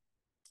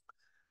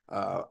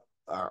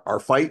 our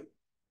fight?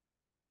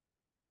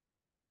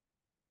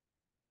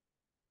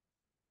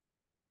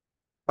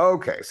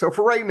 Okay, so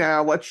for right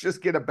now, let's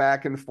just get a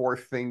back and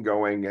forth thing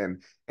going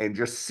and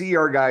just see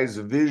our guys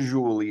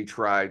visually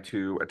try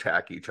to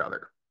attack each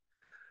other.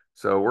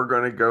 So we're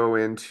going to go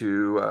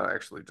into,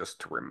 actually, just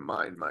to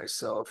remind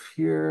myself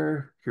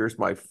here, here's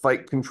my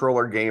fight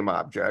controller game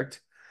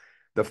object.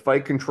 The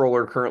fight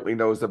controller currently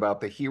knows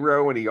about the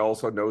hero, and he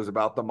also knows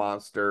about the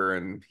monster,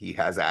 and he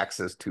has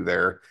access to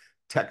their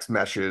text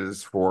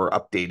meshes for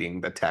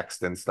updating the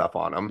text and stuff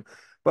on them.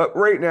 But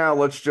right now,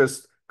 let's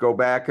just go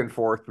back and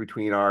forth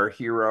between our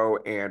hero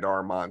and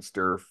our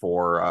monster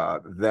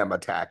for them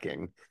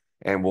attacking,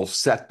 and we'll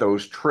set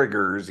those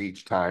triggers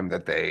each time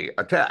that they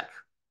attack.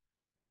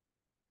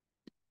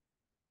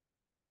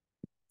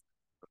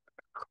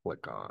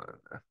 Click on,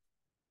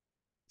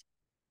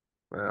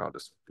 well, I'll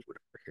just do it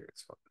over here.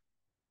 It's fine.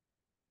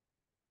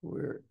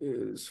 Where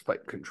is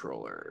fight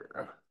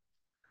controller?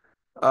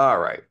 All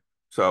right.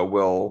 So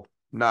we'll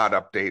not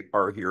update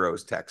our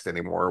hero's text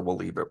anymore. We'll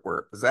leave it where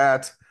it was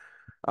at.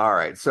 All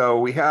right. So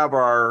we have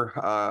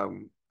our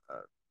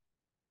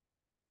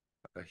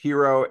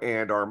hero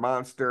and our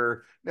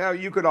monster. Now,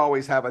 you could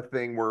always have a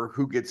thing where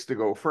who gets to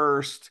go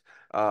first.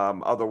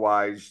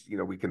 Otherwise,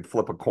 we can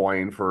flip a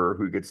coin for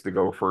who gets to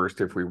go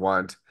first if we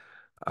want.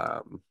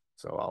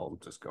 So I'll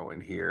just go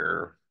in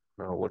here.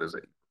 Oh, what is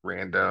it?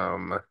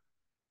 Random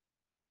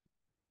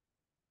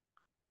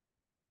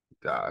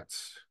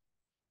dots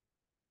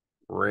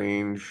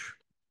range.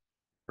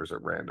 Or is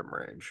it random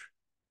range?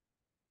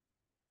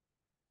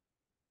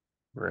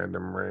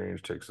 Random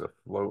range takes a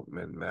float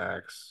min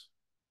max.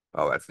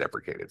 Oh, that's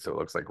deprecated. So it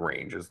looks like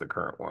range is the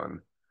current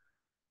one.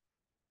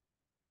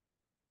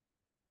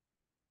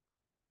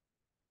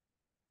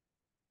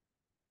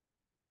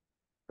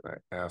 I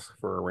ask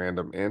for a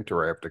random int,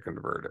 or I have to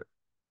convert it?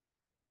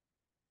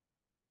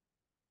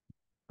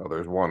 Oh,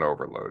 there's one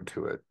overload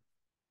to it.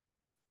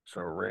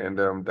 So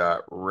random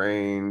dot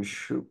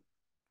range.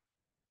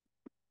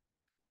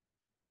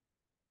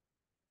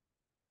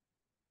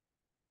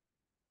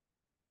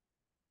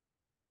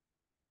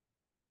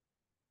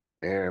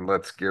 And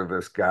let's give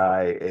this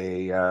guy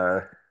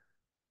a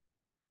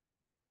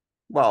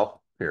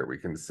well, here we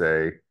can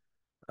say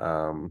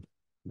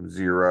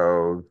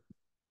 0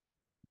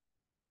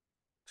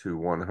 to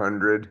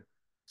 100.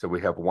 So we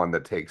have one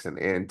that takes an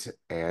int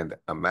and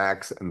a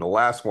max, and the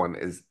last one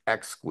is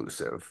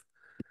exclusive.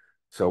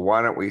 So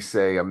why don't we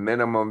say a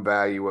minimum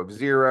value of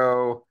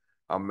 0,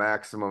 a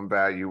maximum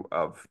value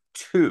of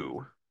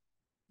 2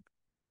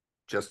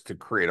 just to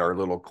create our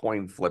little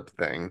coin flip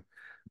thing.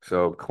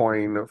 So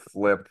coin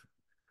flip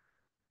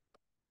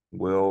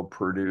will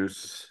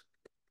produce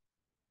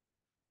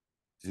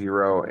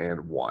 0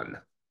 and 1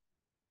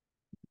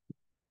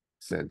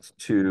 since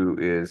 2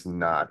 is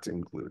not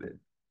included.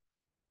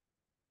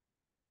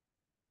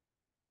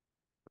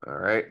 All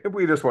right, if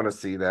we just want to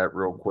see that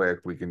real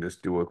quick, we can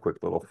just do a quick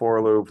little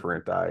for loop for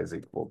int I is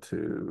equal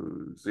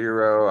to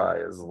 0,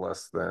 I is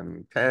less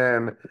than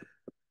 10,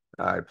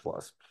 I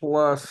plus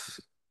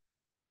plus.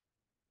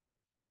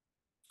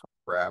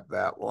 Grab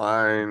that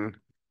line.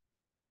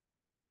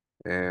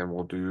 And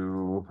we'll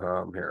do,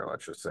 here,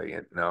 let's just say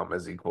int num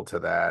is equal to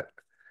that.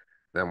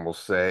 Then we'll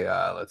say,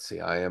 let's see,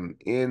 I am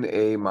in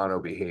a mono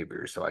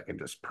behavior, so I can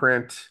just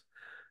print,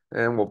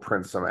 and we'll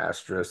print some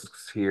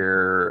asterisks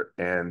here,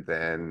 and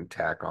then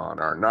tack on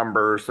our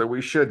number. So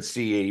we should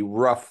see a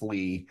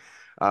roughly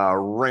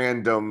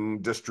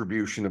random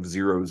distribution of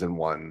zeros and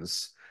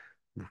ones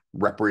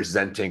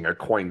representing a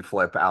coin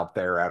flip out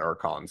there at our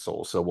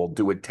console. So we'll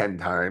do it 10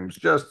 times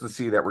just to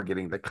see that we're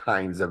getting the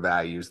kinds of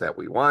values that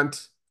we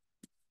want.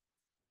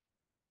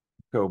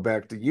 Go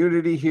back to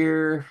Unity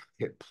here,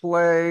 hit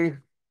play,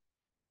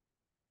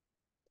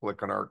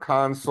 click on our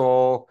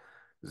console,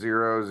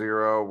 0,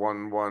 0,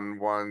 1, 1,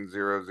 1,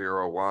 0,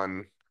 0,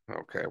 1.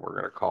 Okay, we're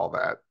going to call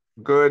that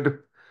good.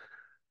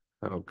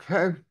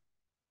 Okay.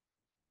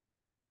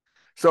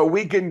 So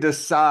we can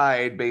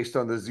decide based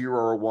on the 0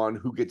 or 1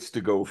 who gets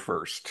to go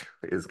first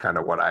is kind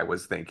of what I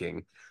was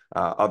thinking.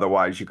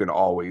 Otherwise, you can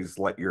always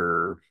let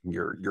your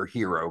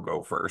hero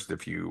go first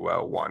if you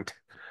want.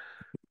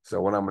 So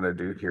what I'm going to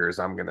do here is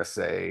I'm going to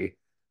say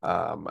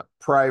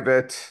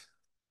private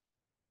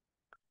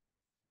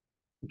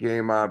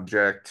game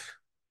object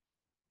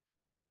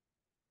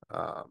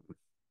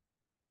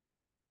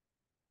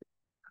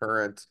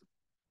current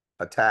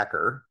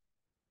attacker.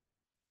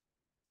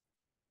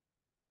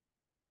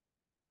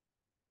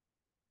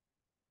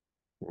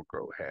 We'll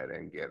go ahead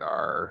and get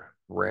our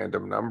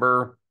random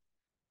number.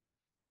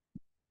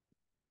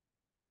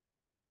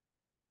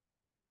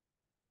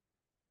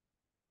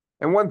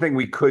 And one thing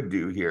we could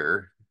do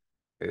here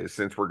is,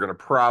 since we're going to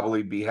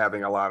probably be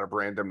having a lot of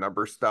random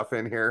number stuff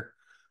in here,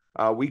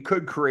 we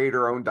could create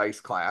our own dice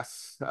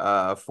class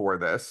for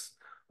this,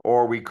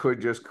 or we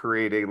could just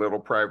create a little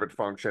private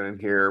function in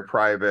here,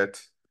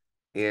 private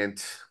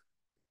int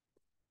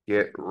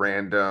get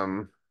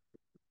random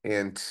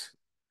int.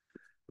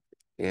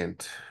 You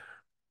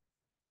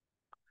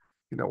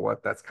know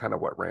what? That's kind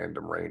of what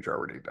random range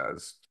already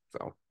does.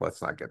 So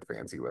let's not get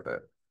fancy with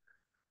it.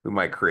 We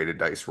might create a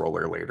dice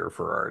roller later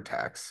for our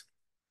attacks.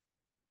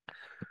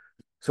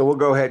 So we'll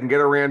go ahead and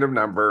get a random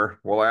number.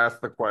 We'll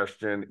ask the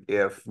question,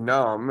 if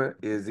num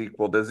is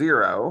equal to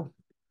 0,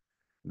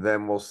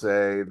 then we'll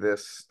say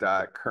this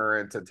dot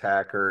current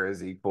attacker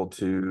is equal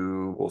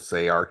to, we'll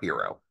say, our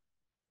hero.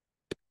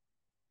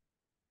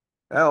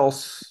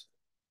 Else,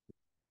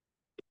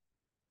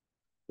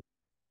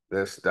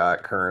 this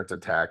dot current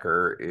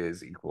attacker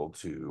is equal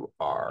to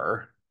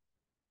our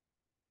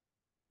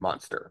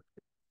monster.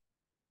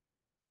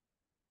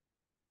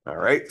 All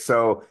right.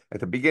 So at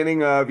the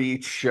beginning of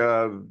each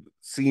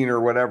scene or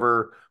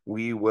whatever,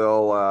 we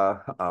will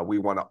we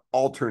want to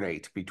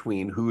alternate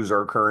between who's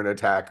our current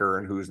attacker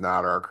and who's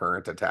not our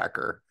current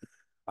attacker.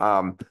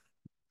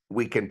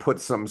 We can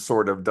put some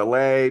sort of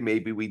delay.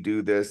 Maybe we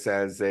do this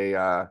as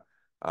a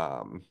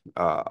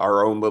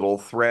our own little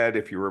thread.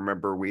 If you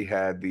remember, we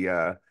had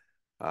the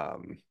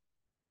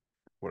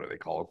what are they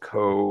called?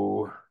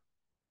 Co-routines.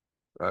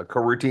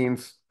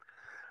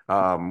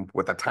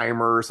 With a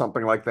timer or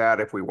something like that,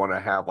 if we want to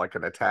have like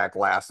an attack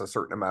last a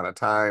certain amount of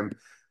time.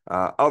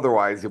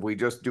 Otherwise, if we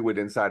just do it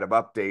inside of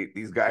update,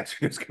 these guys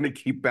are just going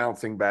to keep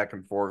bouncing back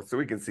and forth. So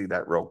we can see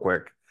that real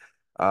quick.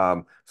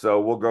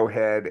 So we'll go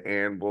ahead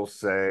and we'll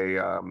say,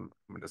 I'm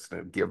just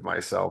going to give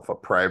myself a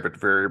private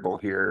variable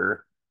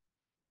here.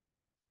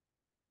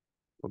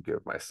 We'll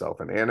give myself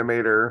an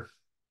animator.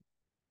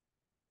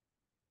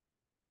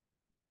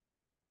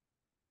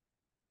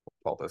 We'll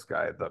call this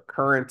guy the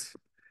current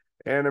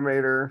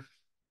animator.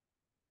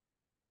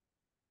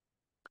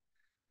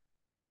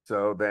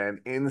 So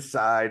then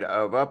inside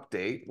of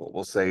update, what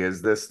we'll say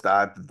is this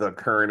dot the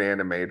current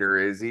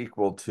animator is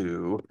equal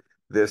to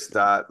this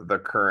dot the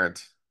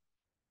current,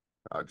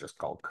 just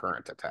called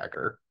current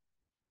attacker,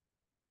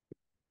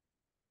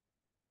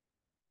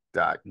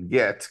 dot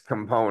get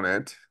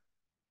component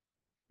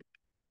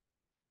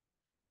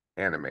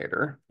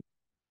animator.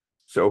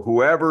 So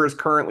whoever is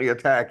currently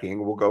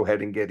attacking, we'll go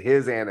ahead and get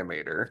his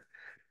animator.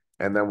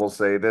 And then we'll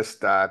say this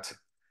dot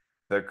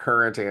the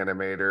current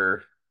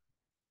animator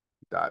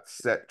dot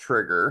set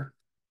trigger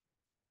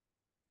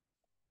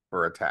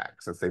for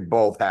attack, since they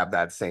both have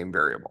that same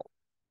variable.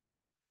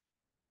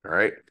 All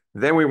right.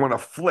 Then we want to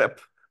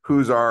flip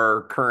who's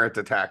our current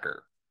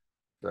attacker.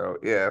 So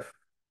if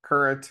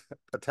current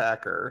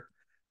attacker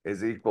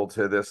is equal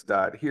to this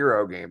dot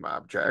hero game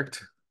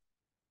object,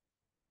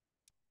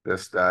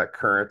 this dot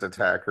current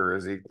attacker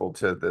is equal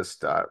to this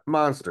dot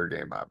monster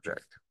game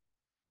object.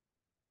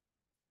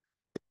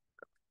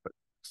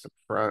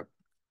 front.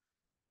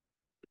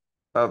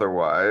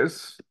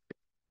 Otherwise,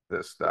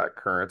 this dot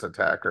current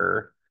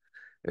attacker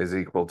is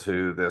equal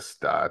to this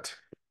dot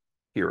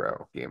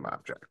hero game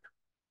object.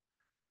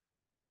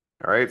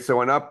 All right, so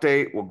an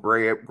update, we'll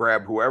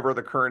grab whoever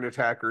the current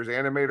attacker's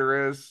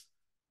animator is.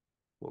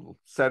 We'll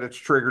set its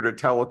trigger to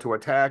tell it to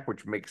attack,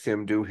 which makes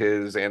him do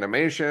his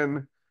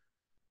animation.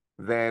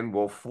 Then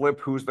we'll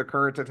flip who's the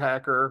current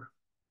attacker.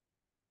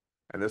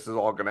 And this is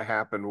all going to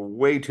happen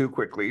way too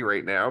quickly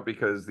right now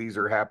because these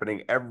are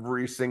happening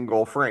every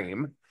single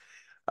frame.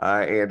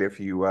 And if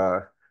you,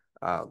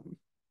 um,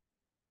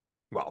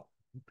 well,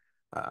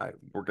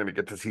 we're going to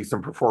get to see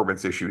some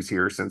performance issues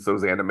here since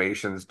those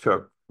animations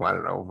took, I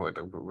don't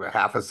know,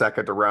 half a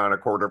second to run, a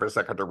quarter of a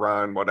second to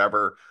run,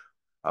 whatever.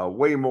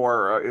 Way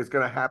more is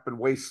going to happen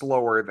way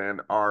slower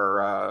than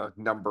our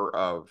number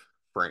of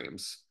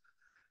frames.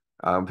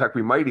 In fact,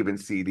 we might even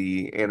see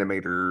the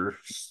animator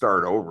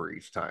start over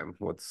each time.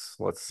 Let's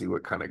see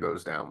what kind of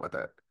goes down with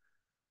it.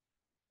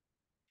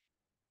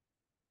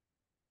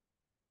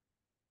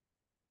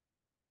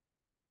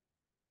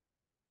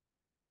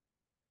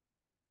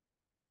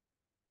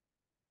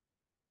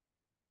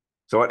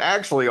 So it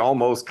actually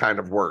almost kind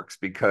of works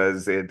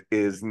because it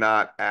is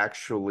not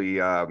actually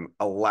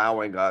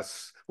allowing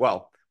us.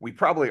 Well, we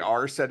probably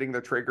are setting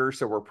the trigger,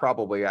 so we're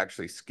probably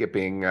actually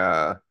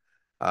uh,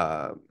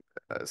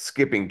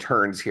 skipping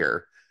turns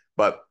here.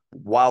 But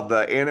while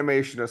the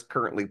animation is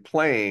currently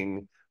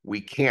playing, we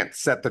can't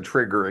set the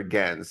trigger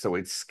again, so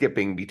it's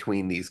skipping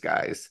between these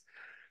guys.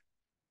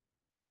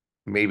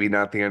 Maybe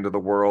not the end of the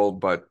world,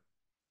 but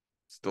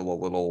still a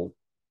little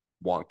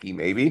wonky,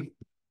 maybe.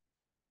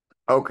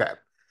 Okay.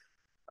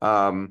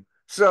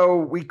 So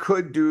we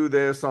could do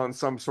this on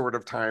some sort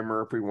of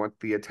timer if we want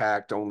the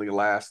attack to only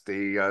last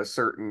a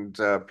certain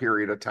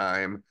period of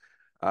time.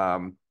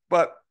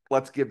 But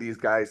let's give these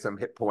guys some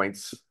hit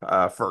points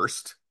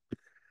first.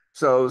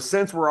 So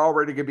since we're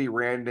already going to be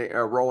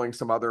rolling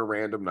some other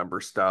random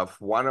number stuff,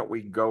 why don't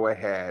we go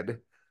ahead?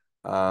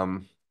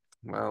 Um,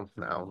 well,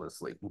 now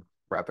let's leave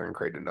rather than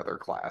create another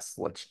class.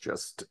 Let's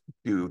just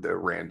do the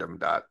random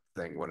dot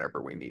thing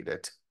whenever we need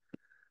it.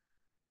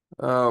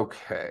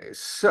 Okay,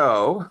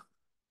 so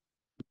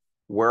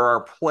where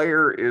our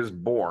player is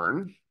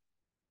born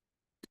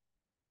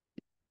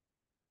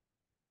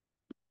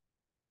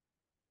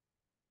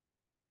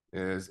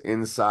is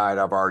inside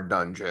of our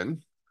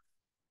dungeon.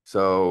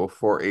 So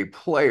for a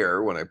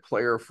player, when a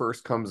player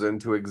first comes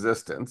into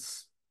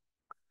existence,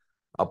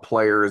 a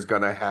player is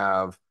going to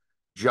have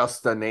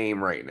just a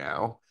name right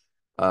now.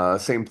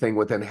 Same thing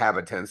with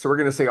inhabitants. So we're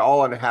going to say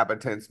all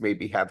inhabitants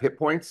maybe have hit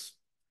points.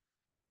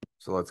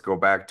 So let's go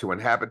back to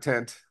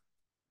inhabitant.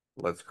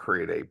 Let's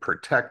create a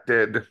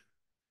protected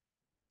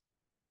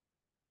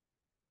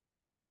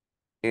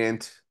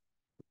int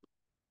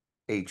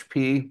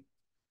HP.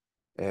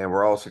 And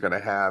we're also going to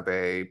have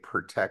a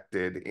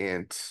protected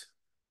int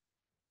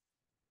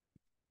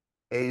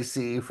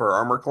AC for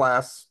armor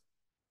class.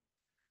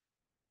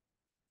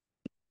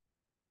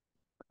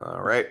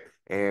 All right.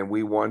 And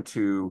we want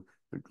to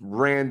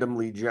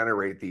randomly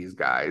generate these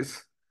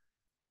guys.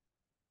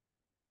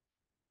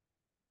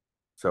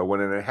 So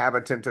when an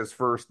inhabitant is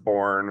first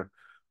born,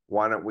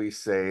 why don't we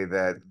say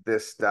that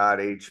this dot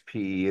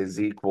HP is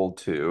equal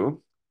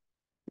to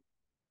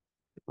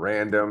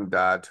random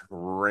dot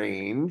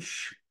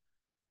range.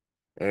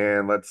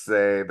 And let's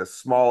say the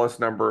smallest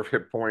number of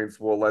hit points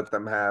we'll let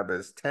them have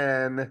is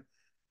 10,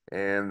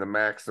 and the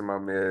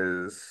maximum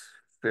is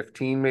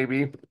 15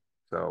 maybe.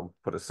 So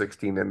put a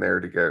 16 in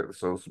there to get,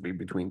 so this will be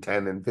between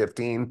 10 and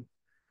 15.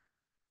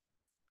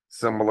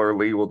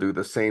 Similarly, we'll do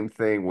the same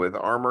thing with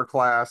armor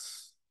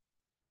class.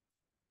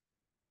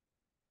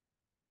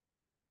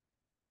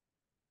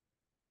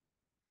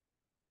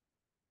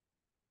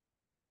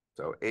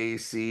 So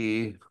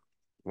AC,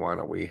 why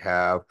don't we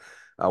have,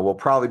 we'll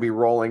probably be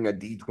rolling a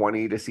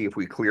D20 to see if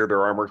we clear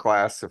their armor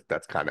class, if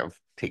that's kind of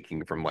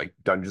taking from like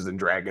Dungeons and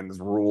Dragons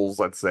rules.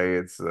 Let's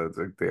say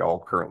they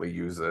all currently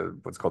use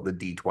what's called the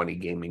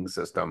D20 gaming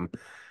system.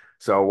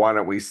 So why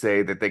don't we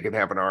say that they can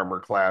have an armor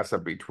class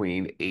of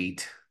between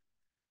 8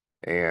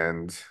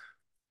 and,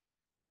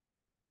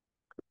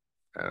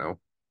 I don't know,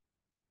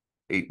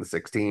 8 and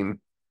 16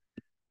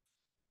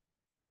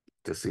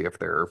 to see if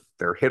they're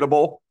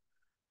hittable.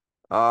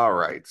 All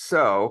right.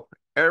 So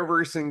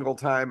every single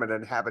time an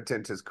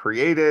inhabitant is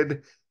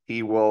created,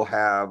 he will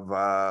have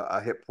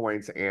a hit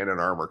points and an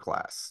armor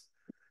class.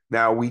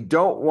 Now, we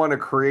don't want to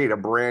create a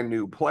brand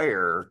new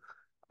player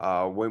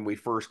when we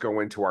first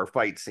go into our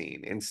fight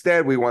scene.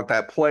 Instead, we want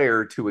that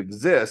player to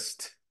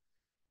exist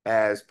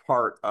as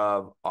part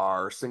of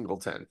our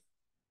singleton.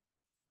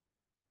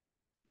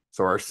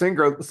 So our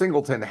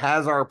singleton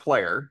has our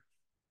player.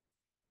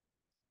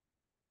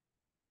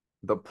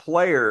 The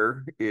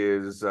player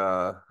is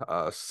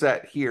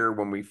set here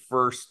when we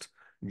first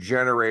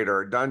generate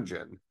our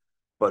dungeon.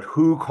 But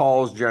who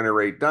calls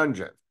generate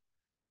dungeon?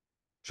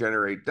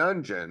 Generate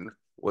dungeon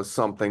was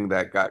something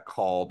that got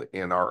called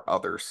in our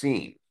other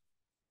scene.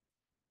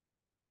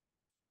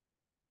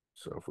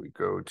 So if we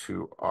go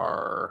to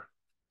our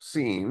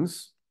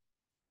scenes,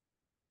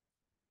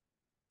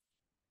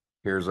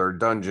 Here's our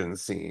dungeon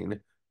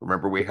scene.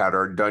 Remember, we had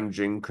our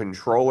dungeon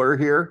controller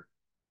here,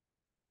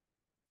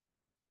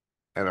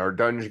 and our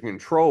dungeon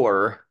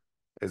controller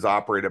is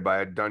operated by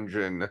a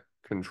dungeon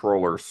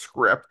controller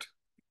script.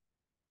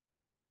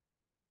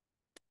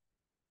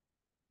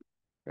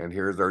 And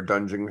here's our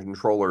dungeon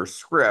controller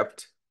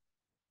script.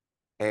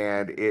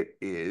 And it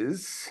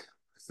is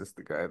this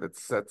the guy that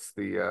sets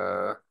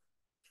the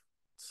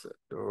set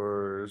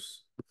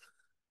doors?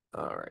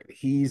 All right,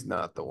 he's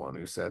not the one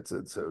who sets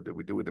it. So did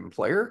we do it in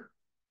player?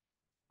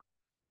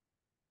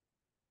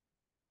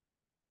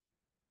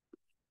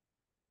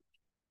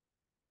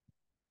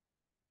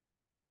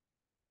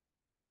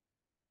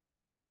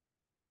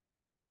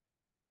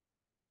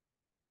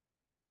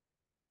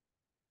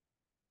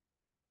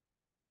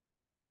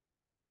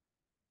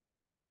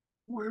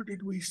 Where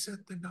did we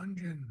set the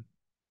dungeon?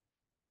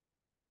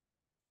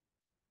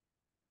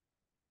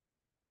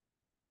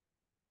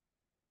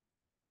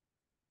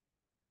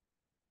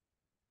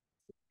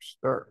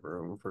 Start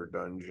room for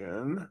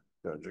dungeon.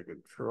 Dungeon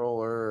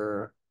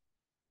controller.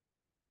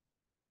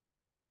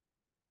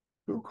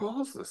 Who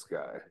calls this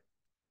guy?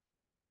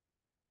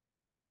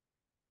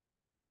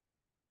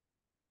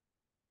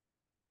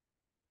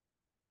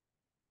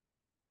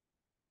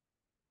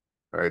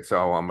 All right,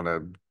 so I'm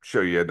gonna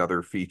show you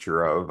another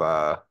feature of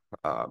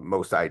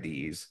most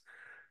IDs.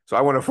 So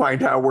I want to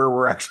find out where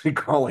we're actually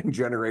calling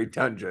generate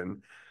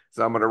dungeon.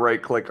 So I'm gonna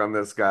right click on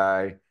this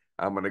guy.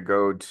 I'm gonna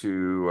go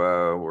to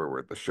where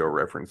were the show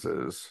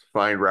references,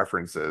 find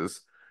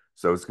references.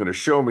 So it's gonna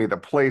show me the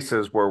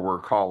places where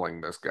we're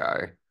calling this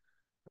guy.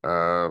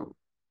 Uh,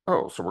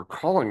 oh, so we're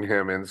calling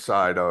him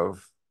inside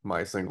of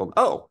my single.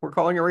 Oh, we're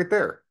calling it right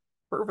there.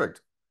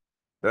 Perfect.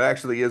 That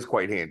actually is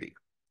quite handy.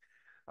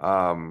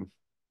 Um,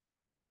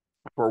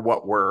 for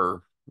what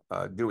we're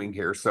doing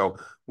here. So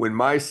when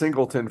my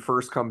singleton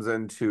first comes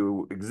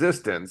into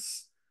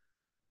existence,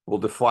 we'll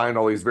define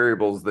all these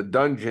variables. The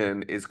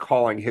dungeon is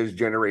calling his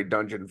generate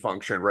dungeon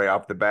function right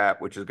off the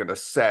bat, which is going to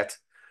set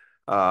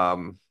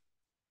all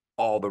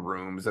the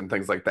rooms and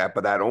things like that.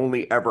 But that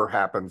only ever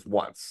happens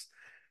once.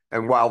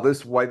 And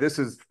why this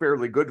is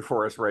fairly good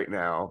for us right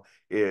now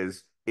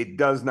is it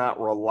does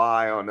not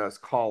rely on us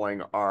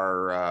calling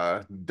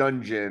our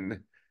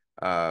dungeon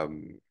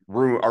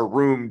our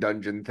room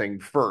dungeon thing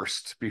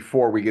first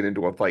before we get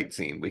into a fight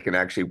scene. We can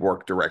actually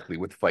work directly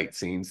with fight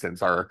scenes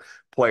since our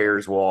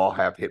players will all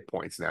have hit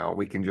points now.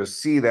 We can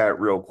just see that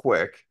real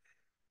quick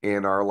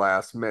in our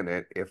last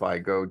minute if I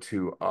go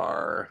to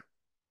our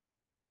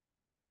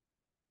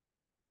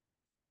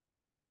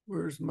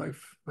where's my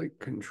fight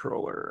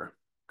controller?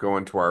 Go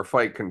into our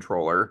fight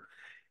controller.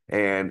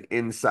 And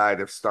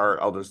inside of start,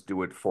 I'll just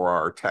do it for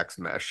our text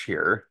mesh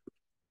here.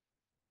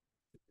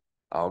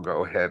 I'll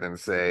go ahead and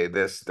say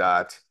this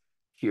dot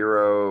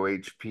hero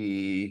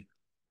HP,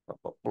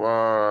 blah,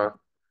 blah,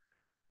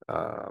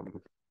 blah.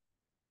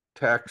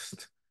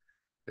 Text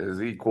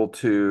is equal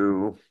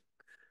to,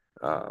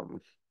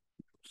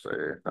 say,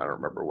 I don't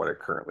remember what it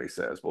currently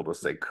says. We'll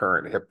just say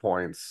current hit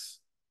points.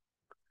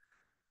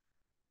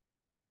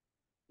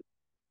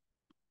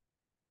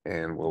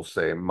 And we'll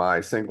say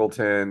my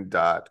singleton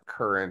dot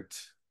current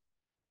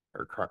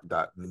or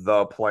dot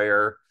the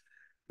player.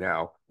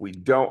 Now, we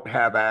don't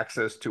have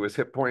access to his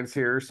hit points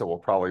here, so we'll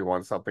probably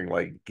want something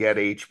like get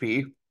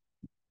HP.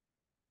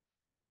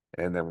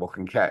 And then we'll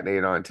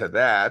concatenate onto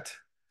that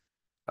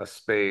a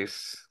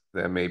space,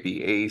 then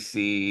maybe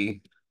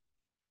AC,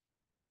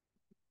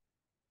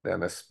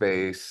 then a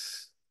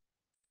space,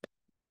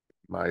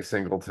 my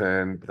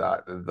singleton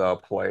dot the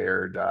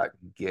player dot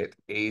get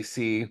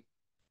AC.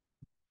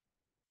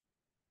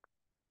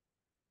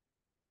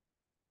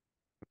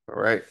 All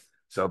right.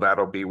 So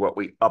that'll be what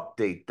we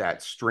update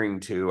that string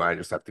to. I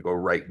just have to go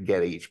write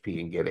get HP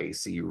and get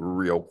AC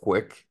real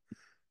quick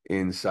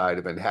inside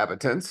of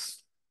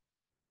inhabitants.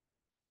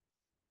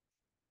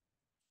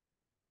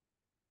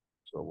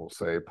 So we'll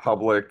say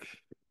public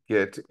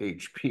get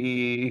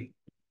HP,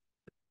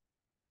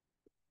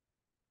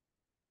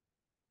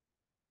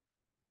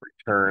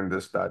 return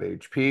this dot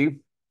HP.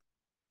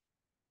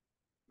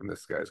 And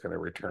this guy's going to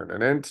return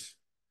an int.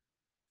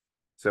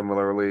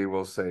 Similarly,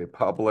 we'll say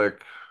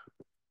public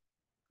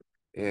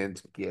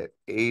int get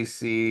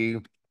AC.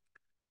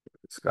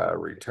 It's got to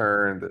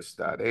return this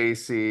dot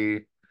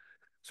AC.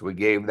 So we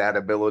gave that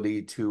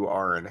ability to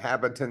our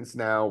inhabitants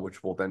now,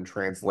 which will then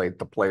translate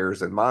the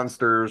players and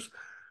monsters.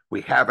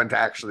 We haven't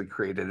actually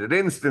created an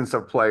instance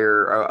of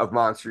player of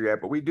monster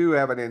yet, but we do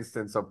have an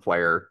instance of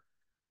player.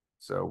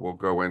 So we'll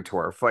go into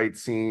our fight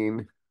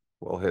scene.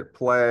 We'll hit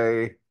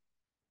play.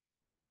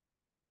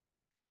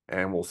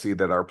 And we'll see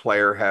that our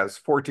player has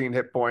 14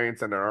 hit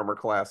points and an armor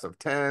class of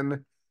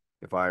 10.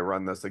 If I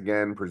run this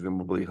again,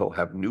 presumably he'll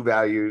have new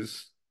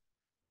values,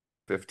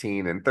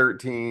 15 and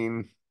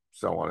 13,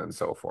 so on and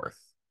so forth.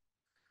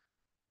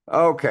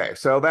 Okay,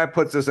 so that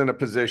puts us in a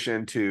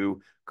position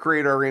to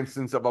create our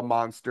instance of a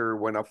monster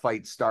when a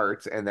fight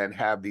starts and then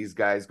have these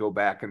guys go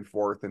back and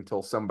forth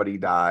until somebody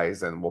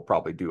dies, and we'll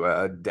probably do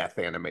a death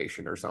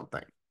animation or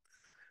something.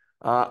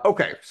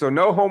 Okay, so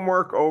no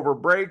homework over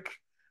break.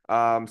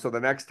 So the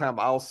next time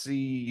I'll see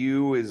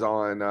you is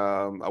on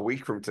a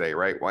week from today,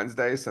 right?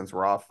 Wednesday, since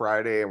we're off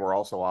Friday and we're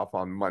also off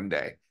on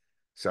Monday.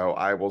 So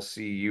I will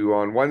see you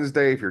on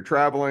Wednesday. If you're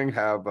traveling,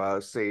 have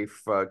a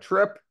safe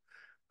trip.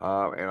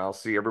 And I'll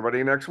see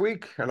everybody next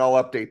week. And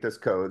I'll update this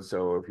code.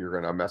 So if you're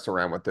gonna mess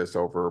around with this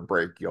over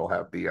break, you'll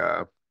have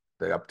the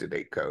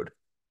up-to-date code.